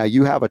journey. Now,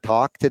 you have a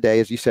talk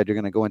today. As you said, you're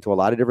going to go into a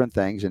lot of different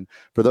things. And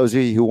for those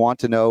of you who want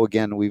to know,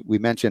 again, we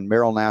mentioned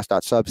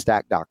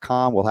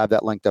merylnass.substack.com. We'll have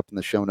that linked up in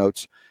the show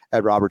notes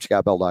at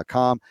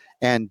robertscottbell.com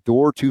and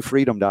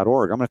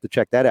door2freedom.org. I'm going to have to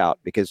check that out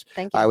because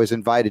I was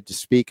invited to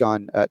speak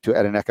at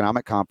an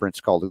economic conference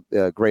called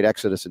Great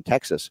Exodus in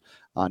Texas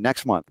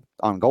next month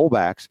on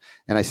goldbacks.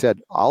 And I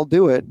said, I'll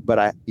do it,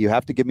 but you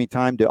have to give me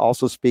time to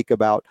also speak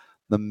about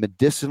the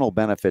medicinal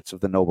benefits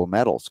of the noble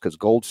metals, because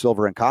gold,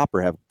 silver, and copper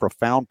have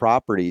profound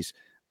properties,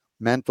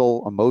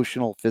 mental,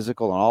 emotional,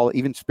 physical, and all,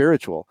 even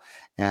spiritual.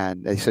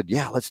 And they said,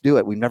 yeah, let's do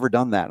it. We've never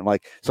done that. I'm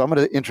like, so I'm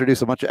going to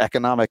introduce a bunch of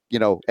economic,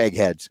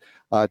 eggheads.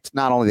 It's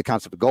not only the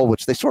concept of gold,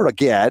 which they sort of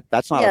get.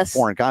 That's not a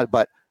foreign concept,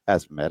 but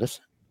as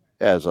medicine,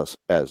 as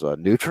a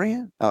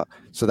nutrient.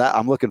 So that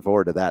I'm looking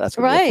forward to that. That's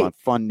going to be a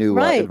fun new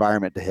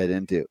environment to head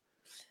into.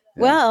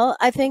 Yeah. Well,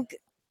 I think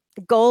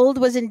gold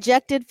was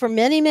injected for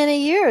many,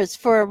 many years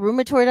for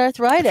rheumatoid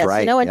arthritis,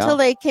 until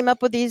they came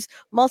up with these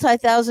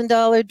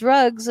multi-$1,000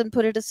 drugs and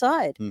put it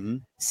aside.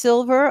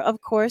 Silver,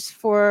 of course,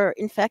 for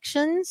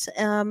infections.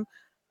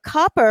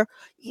 Copper.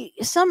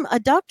 A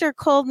doctor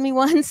called me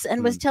once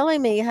and was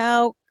telling me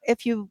how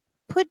if you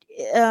put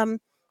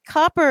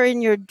copper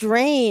in your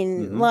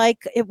drain,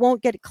 like it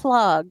won't get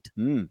clogged.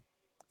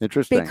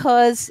 Interesting.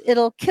 Because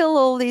it'll kill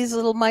all these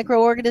little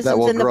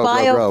microorganisms in the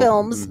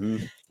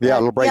biofilms. Yeah,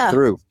 it'll break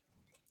through.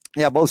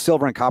 Yeah, both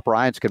silver and copper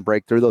ions can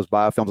break through those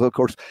biofilms. Of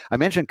course, I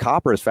mentioned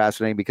copper is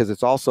fascinating because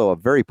it's also a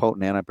very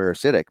potent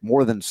antiparasitic,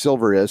 more than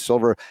silver is.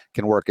 Silver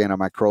can work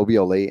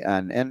antimicrobially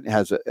and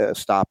has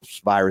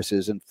stops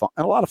viruses and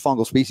a lot of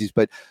fungal species,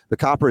 but the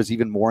copper is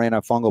even more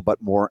antifungal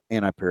but more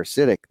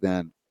antiparasitic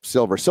than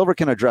silver. Silver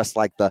can address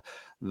like the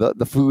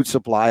food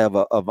supply of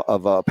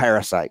a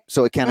parasite.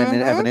 So it can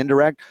have an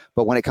indirect,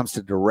 but when it comes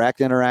to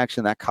direct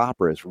interaction, that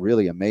copper is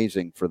really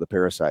amazing for the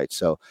parasites.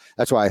 So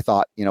that's why I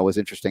thought, was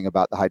interesting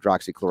about the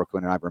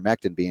hydroxychloroquine and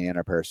ivermectin being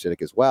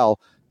antiparasitic as well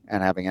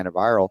and having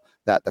antiviral,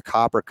 that the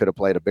copper could have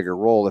played a bigger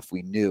role if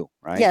we knew,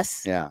 right?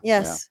 Yes. Yeah.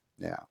 Yes.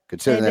 Yeah.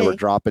 Considering they were Maybe.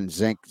 dropping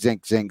zinc.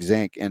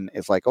 And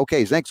it's like,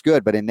 okay, zinc's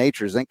good, but in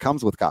nature, zinc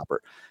comes with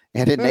copper.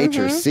 And in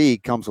nature, C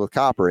comes with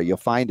copper. You'll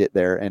find it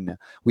there. And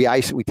we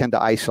tend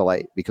to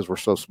isolate because we're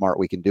so smart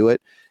we can do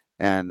it.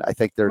 And I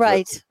think there's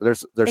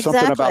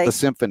something about the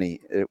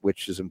symphony,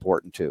 which is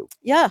important too.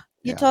 Yeah.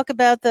 You talk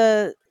about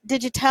the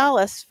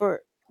digitalis,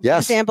 for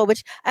example,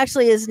 which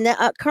actually is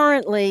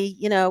currently,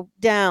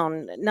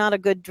 down, not a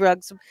good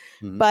drug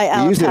by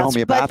allopaths. We use it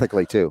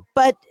homeopathically too.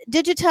 But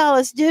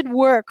digitalis did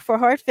work for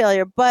heart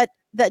failure, but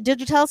that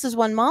digitalis is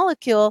one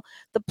molecule.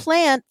 The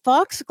plant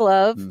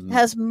foxglove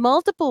has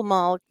multiple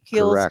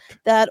molecules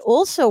that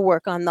also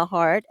work on the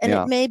heart, and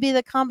it may be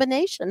the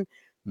combination.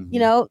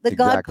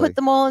 God put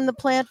them all in the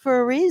plant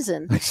for a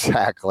reason.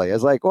 Exactly.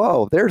 It's like,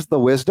 whoa, there's the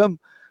wisdom,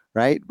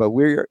 right? But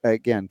we're,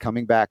 again,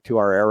 coming back to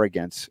our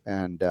arrogance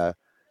and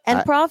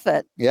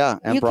profit. Yeah.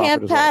 And you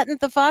can't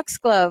patent the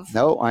foxglove.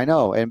 No, I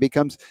know. And it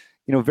becomes,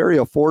 very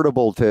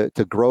affordable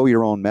to grow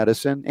your own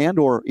medicine, and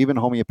or even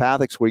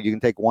homeopathics, where you can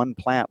take one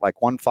plant,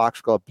 like one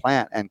foxglove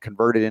plant, and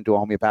convert it into a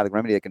homeopathic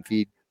remedy that can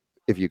feed,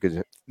 if you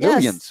could,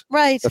 millions. Yes,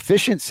 right.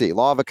 Efficiency,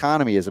 law of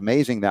economy is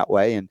amazing that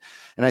way. And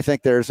I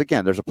think there's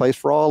a place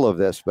for all of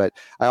this, but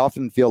I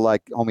often feel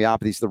like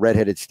homeopathy is the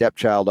redheaded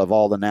stepchild of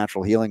all the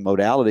natural healing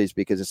modalities,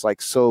 because it's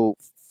like so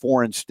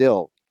foreign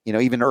still.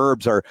 Even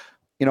herbs are,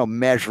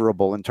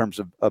 measurable in terms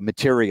of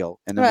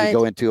material. And then we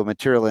go into a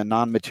material and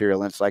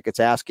non-material. And it's like, it's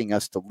asking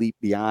us to leap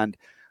beyond,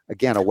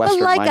 again, a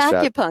Western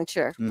mindset.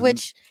 Acupuncture,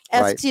 which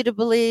asks you to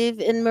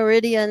believe in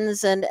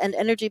meridians and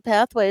energy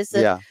pathways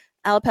that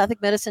allopathic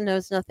medicine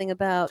knows nothing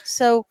about.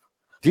 So,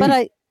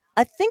 I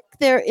think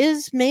there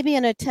is maybe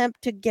an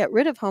attempt to get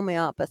rid of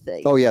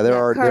homeopathy. Oh, yeah, there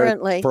are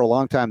currently. For a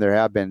long time, there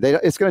have been.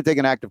 It's going to take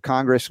an act of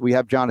Congress. We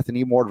have Jonathan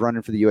Emord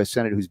running for the U.S.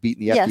 Senate, who's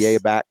beaten the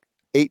FDA back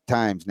 8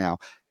 times now.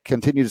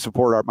 Continue to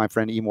support my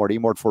friend Emord,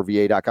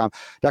 emord4va.com.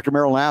 Dr.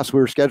 Meryl Nass, we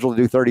were scheduled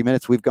to do 30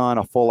 minutes. We've gone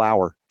a full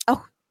hour.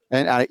 Oh.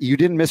 And you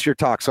didn't miss your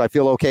talk, so I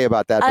feel okay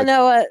about that. I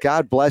know it.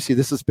 God bless you.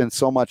 This has been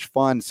so much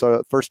fun.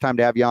 So first time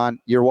to have you on.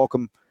 You're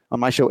welcome on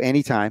my show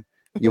anytime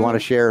you want to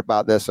share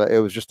about this. It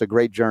was just a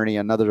great journey.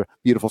 Another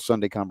beautiful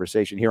Sunday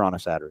conversation here on a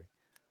Saturday.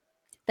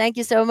 Thank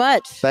you so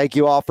much. Thank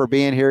you all for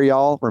being here,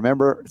 y'all.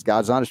 Remember, it's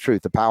God's honest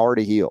truth. The power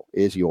to heal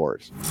is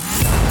yours.